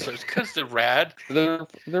dinosaurs? Because they're rad. They're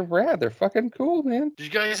rad. They're fucking cool, man. Did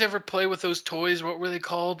you guys ever play with those toys? What were they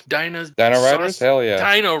called? Dino Riders? Hell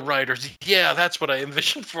yeah. Dino Riders. Yeah, that's what I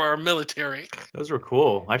envisioned for our military. Those were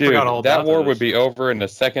cool. I Dude, forgot all about that war those. would be over in a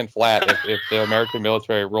second flat if the American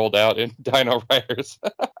military rolled out in Dino Riders.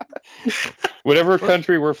 Whatever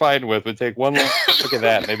country we're fighting with would take one look at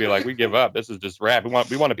that and they'd be like, we give up. This is just rad. We want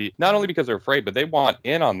to be, not only because they're afraid, but they want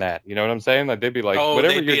in on that. You know what I'm saying? Like, they'd be like,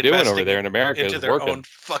 whatever you're doing over there in America into is their working. Own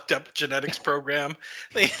fucked up genetics program.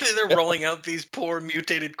 They're rolling out these poor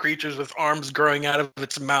mutated creatures with arms growing out of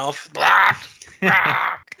its mouth. I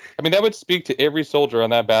mean, that would speak to every soldier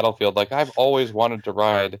on that battlefield. Like, I've always wanted to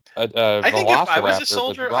ride a velociraptor. I think if I was a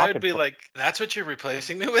soldier, I would be like, that's what you're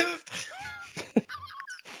replacing me with?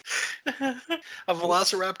 A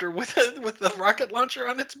velociraptor with a rocket launcher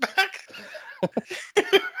on its back?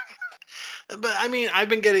 But I mean, I've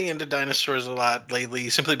been getting into dinosaurs a lot lately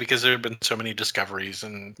simply because there have been so many discoveries,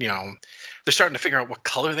 and they're starting to figure out what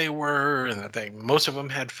color they were, and that most of them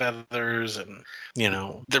had feathers, and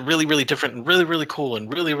they're really, really different and really, really cool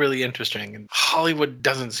and really, really interesting. And Hollywood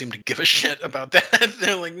doesn't seem to give a shit about that.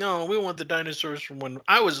 They're like, no, we want the dinosaurs from when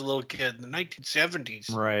I was a little kid in the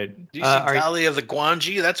 1970s. Right. Do you see Valley of the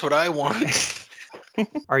Guanji? That's what I want.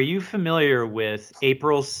 Are you familiar with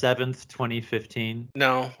April 7th, 2015?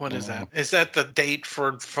 No, what is that? Is that the date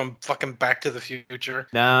from fucking Back to the Future?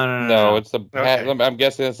 No. It's I'm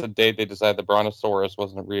guessing it's the date they decided the Brontosaurus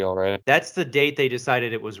wasn't real, right? That's the date they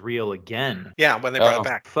decided it was real again. Yeah, when they brought it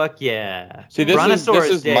back. Fuck yeah. See, this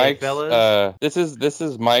is Day, Mike's fellas. this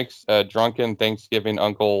is Mike's drunken Thanksgiving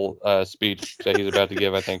uncle speech that he's about to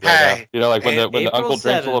give, I think, right now. Like when the uncle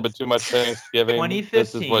drinks a little bit too much Thanksgiving,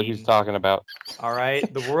 this is what he's talking about. All right.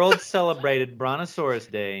 right? The world celebrated Brontosaurus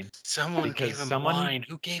Day. Someone Because gave him someone- wine.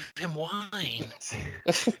 Who gave him wine?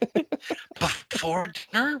 Before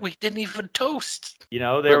dinner, we didn't even toast. You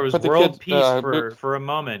know, there was Put the world kids- peace for a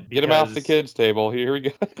moment. Get him off the because kids' table. Here we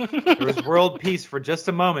go. There was world peace for just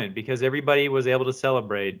a moment because everybody was able to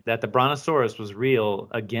celebrate that the Brontosaurus was real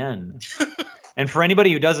again. And for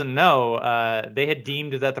anybody who doesn't know, they had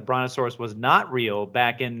deemed that the Brontosaurus was not real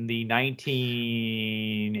back in the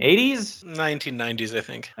 1980s, 1990s, I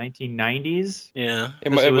think. 1990s. Yeah. It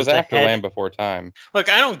Because it was was the after head- Land Before Time. Look,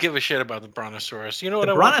 I don't give a shit about the Brontosaurus. You know what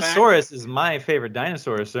The I want back? Brontosaurus is my favorite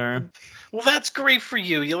dinosaur, sir. Well, that's great for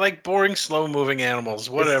you. You like boring, slow-moving animals. It's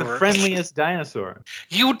Whatever. the friendliest dinosaur.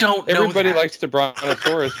 You don't know Everybody that. likes the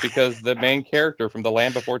Brontosaurus because the main character from the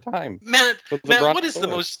Land Before Time. Matt, was the Matt, what is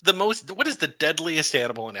Brontosaurus. what is the deadliest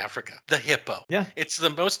animal in Africa? The hippo. Yeah. It's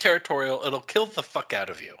the most territorial. It'll kill the fuck out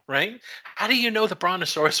of you, right? How do you know the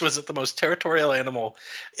Brontosaurus wasn't the most territorial animal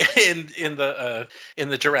in the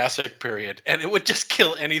Jurassic period, and it would just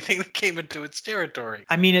kill anything that came into its territory?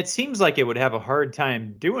 I mean, it seems like it would have a hard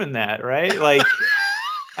time doing that, right? Like,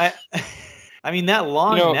 I mean, that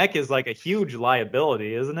long neck is like a huge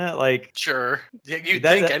liability, isn't it? Like, Sure, you'd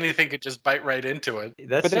That- think that- anything could just bite right into it.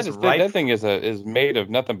 that's But just ripe. that thing is made of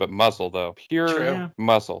nothing but muscle, though. Pure True.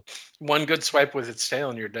 muscle. One good swipe with its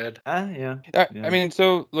tail, and you're dead. Yeah. I Yeah. mean,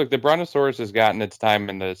 so look, the Brontosaurus has gotten its time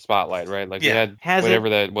in the spotlight, right? Like we Yeah. had Has it? whatever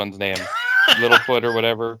that one's name, Littlefoot or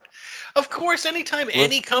whatever. Of course, anytime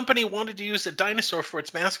any company wanted to use a dinosaur for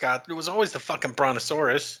its mascot, it was always the fucking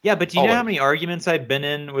Brontosaurus. Yeah, but do you know how Always. many arguments I've been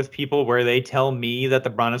in with people where they tell me that the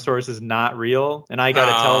Brontosaurus is not real, and I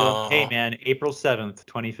gotta tell them, hey Oh. man, April 7th,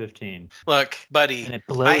 2015, Look, buddy, and it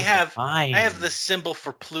blows I have my mind. I have the symbol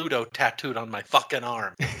for Pluto tattooed on my fucking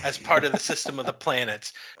arm as part of the system of the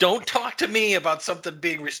planets. Don't talk to me about something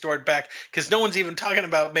being restored back, because no one's even talking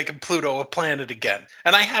about making Pluto a planet again.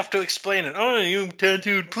 And I have to explain it. Oh, you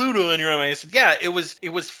tattooed Pluto on your arm. I said, yeah, it was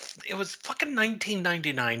fucking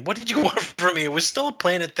 1999. What did you want from me? It was still a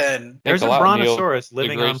planet then. There's Thanks a a lot, Neil Brontosaurus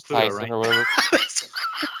living on deGrasse Pluto, Tyson right? or whatever.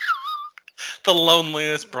 The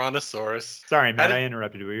loneliest Brontosaurus. Sorry, Matt, did- I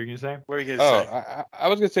interrupted you. What were you gonna say? What are you gonna say? I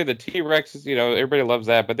was gonna say the T-Rex is, everybody loves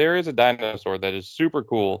that, but there is a dinosaur that is super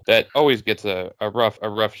cool that always gets a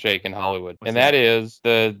rough shake in Hollywood, What's and that is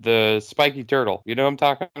the spiky turtle. You know what I'm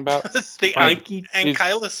talking about? The Spiky-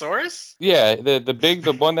 Ankylosaurus? Yeah,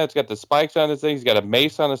 the one that's got the spikes on his thing. He's got a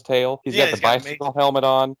mace on his tail. He's Yeah, got the he's got a bicycle helmet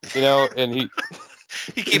on. And he.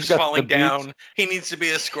 He He's keeps got falling the boots. down. He needs to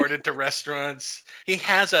be escorted to restaurants. He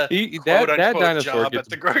has a that quote-unquote dinosaur job gets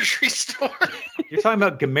at the grocery store. You're talking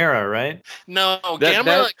about Gamera, right? No, That-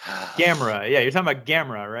 Gamera. Gamera. Yeah, you're talking about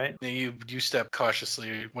Gamera, right? You step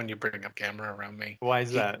cautiously when you bring up Gamera around me, Why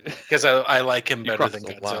is that? because I like him better crossed than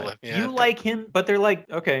the Godzilla. line. Yeah, You like him, but they're like,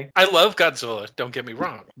 okay. I love Godzilla, don't get me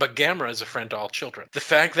wrong, but Gamera is a friend to all children. The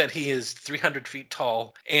fact that he is 300 feet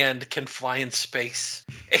tall and can fly in space,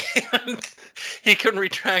 and he can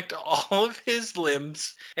retract all of his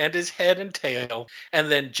limbs and his head and tail,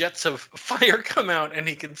 and then jets of fire come out and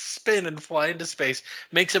he can spin and fly into space,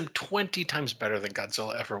 makes him 20 times better than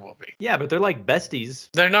Godzilla ever will be. Yeah, but they're like besties.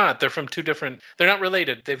 They're not. They're from two different... They're not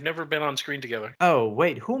related. They've never been on screen together. Oh,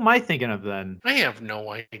 wait, who am I thinking of then? I have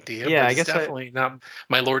no idea. Yeah, but I it's guess definitely not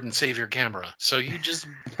my Lord and Savior Gamera. So you just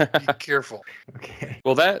be careful. Okay.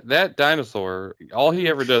 Well, that dinosaur, all he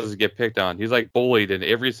ever does is get picked on. He's like bullied in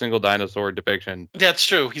every single dinosaur depiction. That's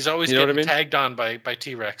true. He's always You know what getting I mean? tagged on by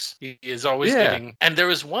T-Rex. He is always Yeah. getting... And there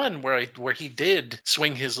was one where he did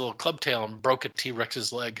swing his little club tail and broke a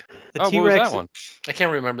T-Rex's leg. The What was T-Rex. that one? I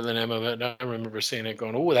can't remember the name of it. I remember seeing it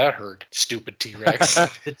going, oh, that hurt. Stupid T-Rex.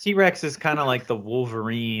 The T-Rex is kind of like the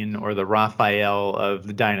Wolverine or the Raphael of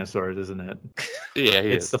the dinosaurs, isn't it? Yeah,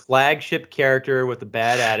 he It's is. the flagship character with the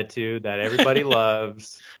bad attitude that everybody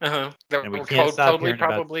loves. Uh-huh. That And we we're can't stop totally hearing about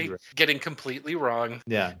probably T-Rex. getting completely wrong.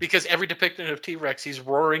 Yeah. Because every depiction of T-Rex, he's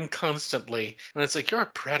roaring constantly. And it's like, you're a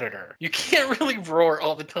predator. You can't really roar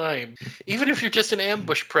all the time. Even if you're just an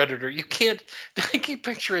ambush predator, you can't... I keep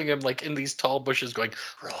picturing him like in these tall bushes going,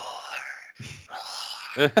 roar,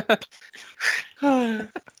 roar.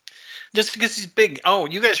 Just because he's big. Oh,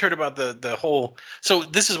 you guys heard about the whole... So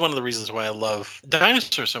this is one of the reasons why I love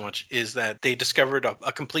dinosaurs so much, is that they discovered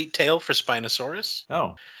a complete tail for Spinosaurus.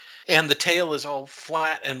 Oh. And the tail is all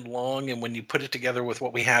flat and long, and when you put it together with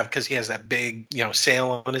what we have, because he has that big,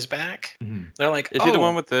 sail on his back, Mhm. they're like, Is he the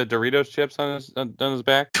one with the Doritos chips on his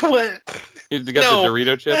back? what? He's got No, the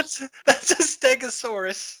Dorito chips. That's a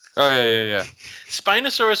Stegosaurus. Oh yeah.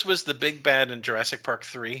 Spinosaurus was the big bad in Jurassic Park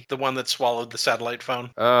 3, the one that swallowed the satellite phone.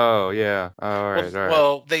 Oh yeah. All right.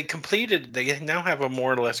 Well, they now have a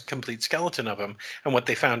more or less complete skeleton of him. And what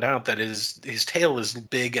they found out that his tail is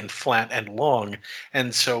big and flat and long.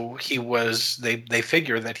 And so they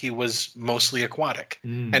figure that he was mostly aquatic.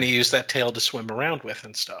 And he used that tail to swim around with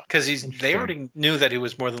and stuff. Because they already knew that he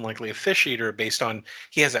was more than likely a fish eater based on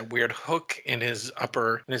he has that weird hook in his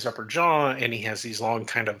upper jaw, and he has these long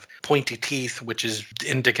kind of pointy teeth, which is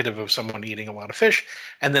indicative of someone eating a lot of fish.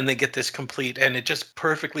 And then they get this complete, and it just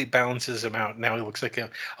perfectly balances him out. Now he looks like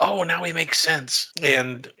now he makes sense.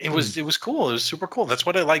 And it was cool. It was super cool. That's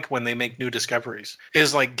what I like when they make new discoveries.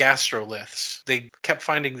 Is like gastroliths. They kept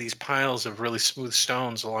finding these piles of really smooth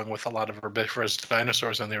stones along with a lot of herbivorous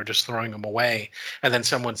dinosaurs, and they were just throwing them away. And then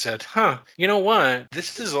someone said, you know what?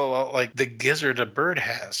 This is a lot like the gizzard a bird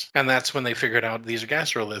has. And that's when they figured out these are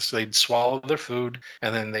gastroliths. They'd swallow their food,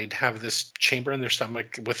 and then they'd have this chamber in their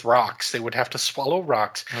stomach with rocks. They would have to swallow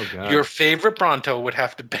rocks. Oh, God. Your favorite Bronto would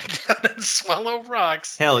have to bend down and swallow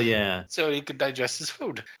rocks. Hell yeah. So he could digest his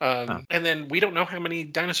food. And then we don't know how many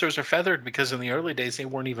dinosaurs are feathered because in the early days they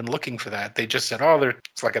weren't even looking for that. They just said,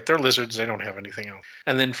 they're lizards. They don't have anything else.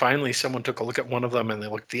 And then finally someone took a look at one of them and they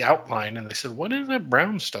looked at the outline and they said, what is that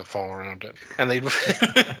brown stuff all around it? And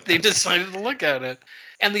they decided to look at it.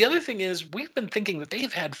 And the other thing is, we've been thinking that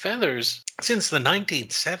they've had feathers since the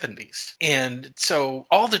 1970s. And so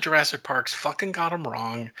all the Jurassic Parks fucking got them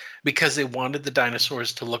wrong because they wanted the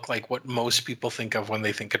dinosaurs to look like what most people think of when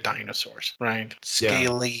they think of dinosaurs, right?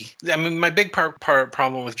 Scaly. Yeah. I mean, my big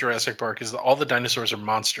problem with Jurassic Park is that all the dinosaurs are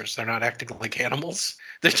monsters. They're not acting like animals.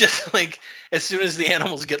 They're just like, as soon as the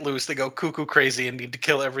animals get loose, they go cuckoo crazy and need to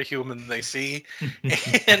kill every human they see.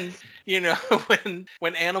 And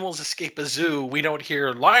when animals escape a zoo, we don't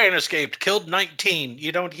hear lion escaped, killed 19.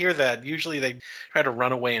 You don't hear that. Usually they try to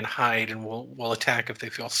run away and hide and will attack if they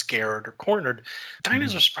feel scared or cornered.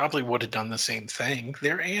 Dinosaurs probably would have done the same thing.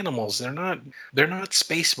 They're animals. They're not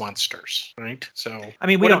space monsters, right? So I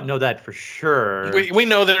mean, we don't know that for sure. We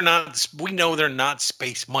know they're not. We know they're not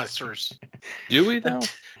space monsters. Do we though?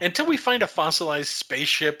 Until we find a fossilized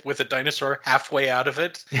spaceship with a dinosaur halfway out of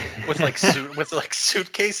it, with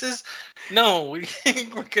suitcases. No, we're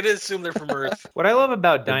gonna assume they're from Earth. What I love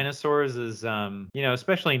about dinosaurs is,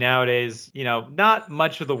 especially nowadays, not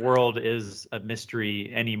much of the world is a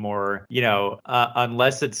mystery anymore.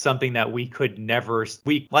 Unless it's something that we could never.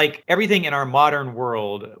 Like everything in our modern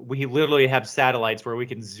world, we literally have satellites where we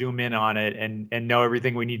can zoom in on it and know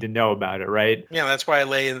everything we need to know about it, right? Yeah, that's why I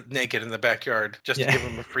lay naked in the backyard just to give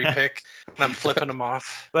them a free pick, and I'm flipping them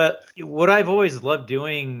off. But what I've always loved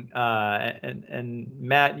doing, and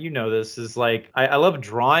Matt, you know this, is like I love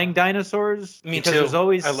drawing dinosaurs. Me too. There's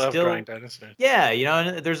I love drawing dinosaurs. Yeah,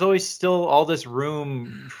 and there's always still all this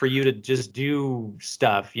room for you to just do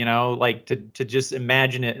stuff, like to just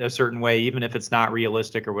imagine it a certain way, even if it's not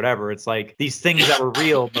realistic or whatever. It's like these things that were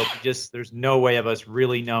real, but there's no way of us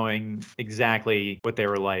really knowing exactly what they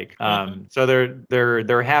were like. So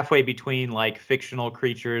they're halfway between like fictional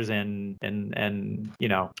creatures and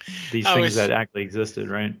these things that actually existed,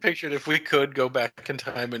 right? Pictured if we could go back in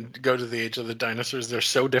time and go to the age of the dinosaurs, they're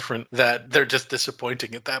so different that they're just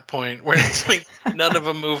disappointing at that point, where it's like none of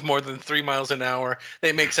them move more than 3 miles an hour.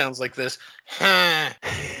 They make sounds like this.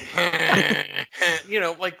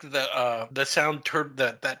 Like the sound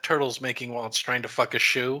that turtle's making while it's trying to fuck a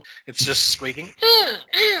shoe. It's just squeaking.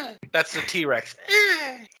 That's the T-Rex.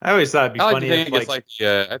 I always thought it'd be funny if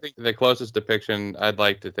I think the closest depiction I'd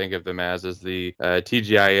like to think of them as is the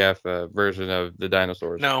TGIF version of the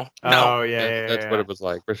dinosaurs. No. Oh yeah, that's what it was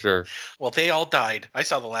like for sure. Well, they all died. I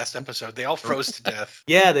saw the last episode. They all froze to death.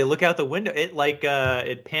 Yeah, they look out the window. It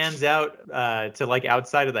it pans out to like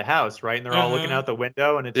outside of the house, right? And they're all looking out the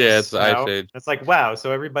window, and it's the Ice Age. It's like, wow,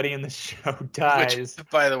 so everybody in the show dies. Which,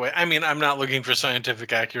 by the way, I mean, I'm not looking for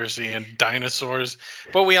scientific accuracy in dinosaurs,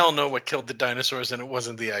 but we all know what killed the dinosaurs, and it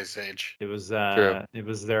wasn't the Ice Age. It was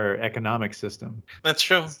their economic system. That's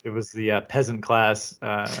true. It was the peasant class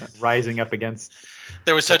rising up against.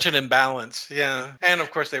 There was such an imbalance, yeah. And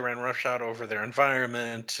of course, they ran roughshod over their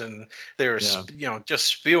environment, and they were, just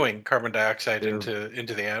spewing carbon dioxide into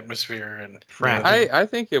the atmosphere. And I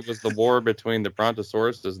think it was the war between the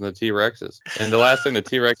Brontosauruses and the T-Rexes. And the last thing the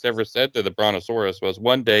T-Rex ever said to the Brontosaurus was,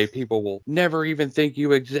 "One day, people will never even think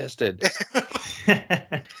you existed."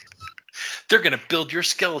 They're gonna build your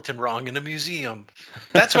skeleton wrong in a museum.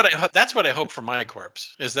 That's what I hope for my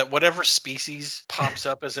corpse, is that whatever species pops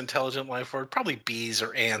up as intelligent life form, probably bees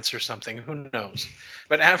or ants or something, who knows.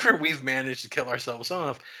 But after we've managed to kill ourselves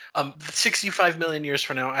off, 65 million years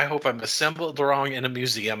from now, I hope I'm assembled wrong in a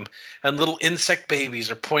museum, and little insect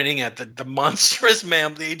babies are pointing at the monstrous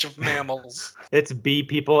the age of mammals. It's bee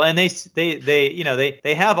people, and they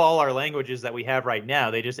have all our languages that we have right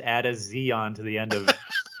now. They just add a Z on to the end of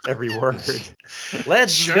every word.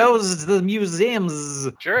 Let's go to the museums.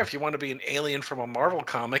 Sure, if you want to be an alien from a Marvel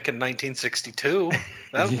comic in 1962,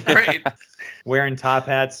 that's great. Wearing top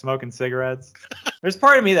hats, smoking cigarettes. There's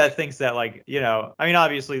part of me that thinks that, like, I mean,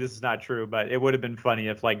 obviously this is not true, but it would have been funny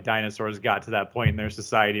if, like, dinosaurs got to that point in their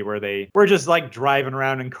society where they were just, like, driving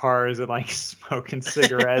around in cars and, like, smoking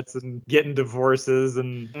cigarettes and getting divorces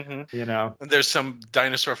and, And there's some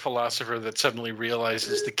dinosaur philosopher that suddenly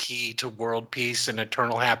realizes the key to world peace and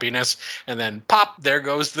eternal happiness, and then pop, there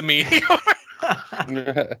goes the meteor.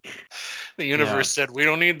 The universe said, we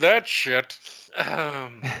don't need that shit.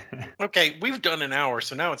 Okay, we've done an hour,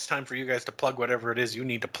 so now it's time for you guys to plug whatever it is you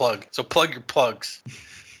need to plug. So plug your plugs.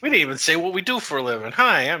 We didn't even say what we do for a living.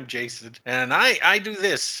 Hi, I'm Jason, and I do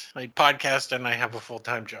this. I podcast, and I have a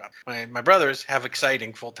full-time job. My brothers have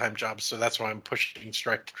exciting full-time jobs, so that's why I'm pushing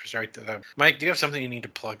straight to them. Mike, do you have something you need to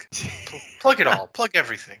plug? Plug it all. Plug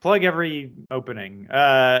everything. Plug every opening.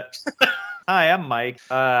 Hi, I'm Mike.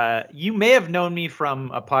 You may have known me from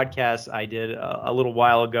a podcast I did a little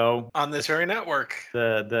while ago on this very network.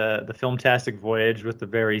 The Filmtastic Voyage with the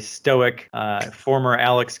very stoic former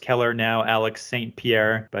Alex Keller, now Alex St.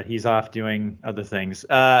 Pierre, but he's off doing other things.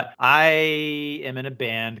 I am in a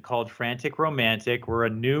band called Frantic Romantic. We're a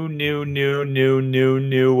new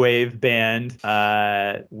wave band.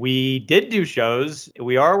 We did do shows.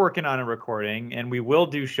 We are working on a recording, and we will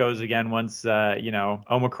do shows again once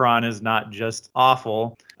Omicron is not just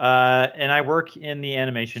awful. And I work in the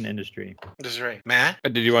animation industry. That's right. Matt?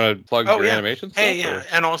 Did you want to plug your animation stuff? Hey, yeah. Or?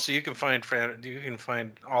 And also you can find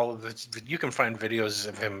all of this. You can find videos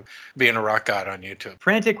of him being a rock god on YouTube.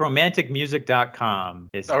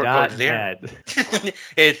 FranticRomanticMusic.com. It's .net.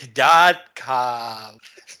 It's .com.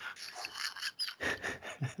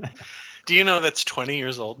 Do you know that's 20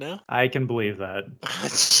 years old now? I can believe that.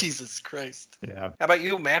 Jesus Christ. Yeah. How about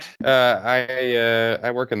you, Matt?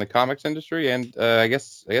 I work in the comics industry, and I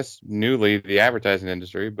guess newly the advertising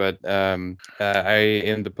industry. But I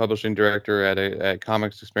am the publishing director at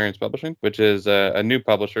Comics Experience Publishing, which is a new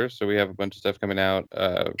publisher. So we have a bunch of stuff coming out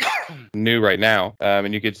new right now,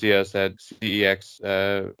 and you can see us at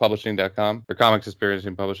CEXpublishing.com or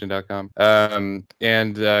ComicsExperiencingPublishing.com.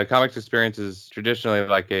 And Comics Experience is traditionally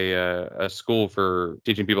like a school for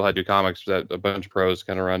teaching people how to do comics that a bunch of pros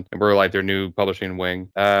kind of run, and we're like their new publishing wing.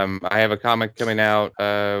 I have a comic coming out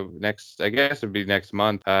next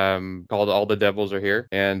month called All the Devils Are Here,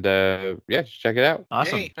 and check it out.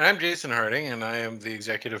 Awesome. Hey, I'm Jason Harding, and I am the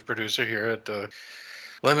executive producer here at the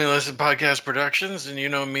Let Me Listen Podcast Productions, and you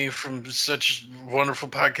know me from such wonderful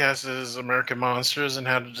podcasts as American Monsters and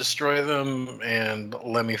How to Destroy Them, and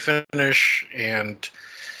Let Me Finish, and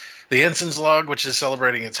The Ensign's Log, which is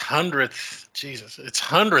celebrating its 100th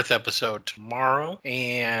episode tomorrow,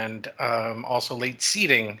 and also Late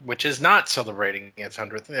Seating, which is not celebrating its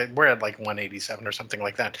 100th. We're at like 187 or something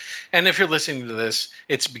like that. And if you're listening to this,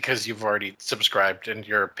 it's because you've already subscribed and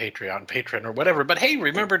you're a patron or whatever. But hey,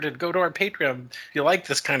 remember to go to our Patreon. If you like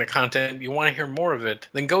this kind of content, you want to hear more of it,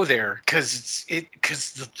 then go there, because the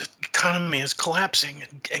economy is collapsing,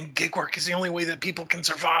 and gig work is the only way that people can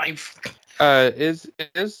survive. Is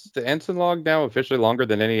the Ensign Log now officially longer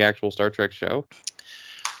than any actual Star Trek show?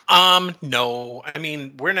 No. I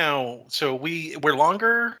mean, we're longer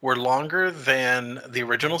than the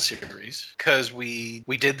original series, because we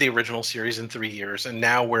did the original series in 3 years, and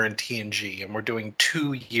now we're in TNG, and we're doing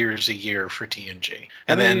 2 years a year for TNG.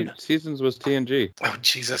 And How many then seasons was TNG? Oh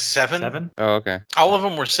Jesus, 7? 7? Oh, okay. All of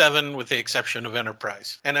them were 7, with the exception of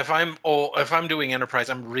Enterprise. And if I'm doing Enterprise,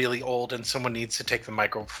 I'm really old, and someone needs to take the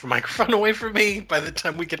microphone away from me by the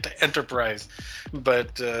time we get to Enterprise.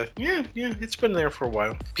 But yeah, it's been there for a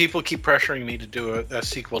while. People keep pressuring me to do a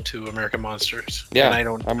sequel to American Monsters. Yeah,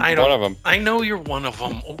 and I'm one of them. I know you're one of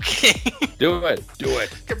them. Okay. Do it.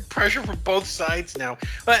 Get pressure from both sides now.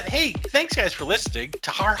 But hey, thanks guys for listening to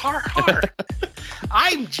Har Har Har.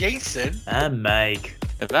 I'm Jason. I'm Mike.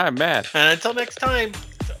 And I'm Matt. And until next time,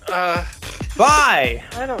 bye. Bye.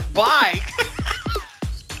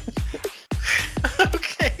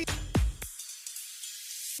 Okay.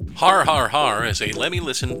 Har Har Har is a Let Me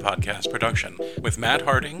Listen podcast production with Matt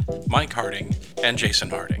Harding, Mike Harding, and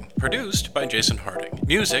Jason Harding. Produced by Jason Harding.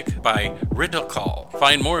 Music by Ritokal.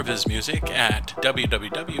 Find more of his music at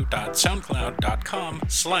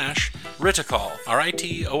www.soundcloud.com/Ritokal,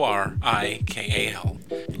 Ritorikal.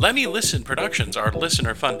 Lemmy Listen Productions are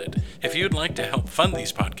listener funded. If you'd like to help fund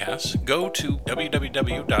these podcasts, go to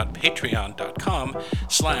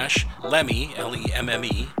www.patreon.com/Lemmy,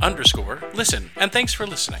 Lemme _listen. And thanks for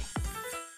listening.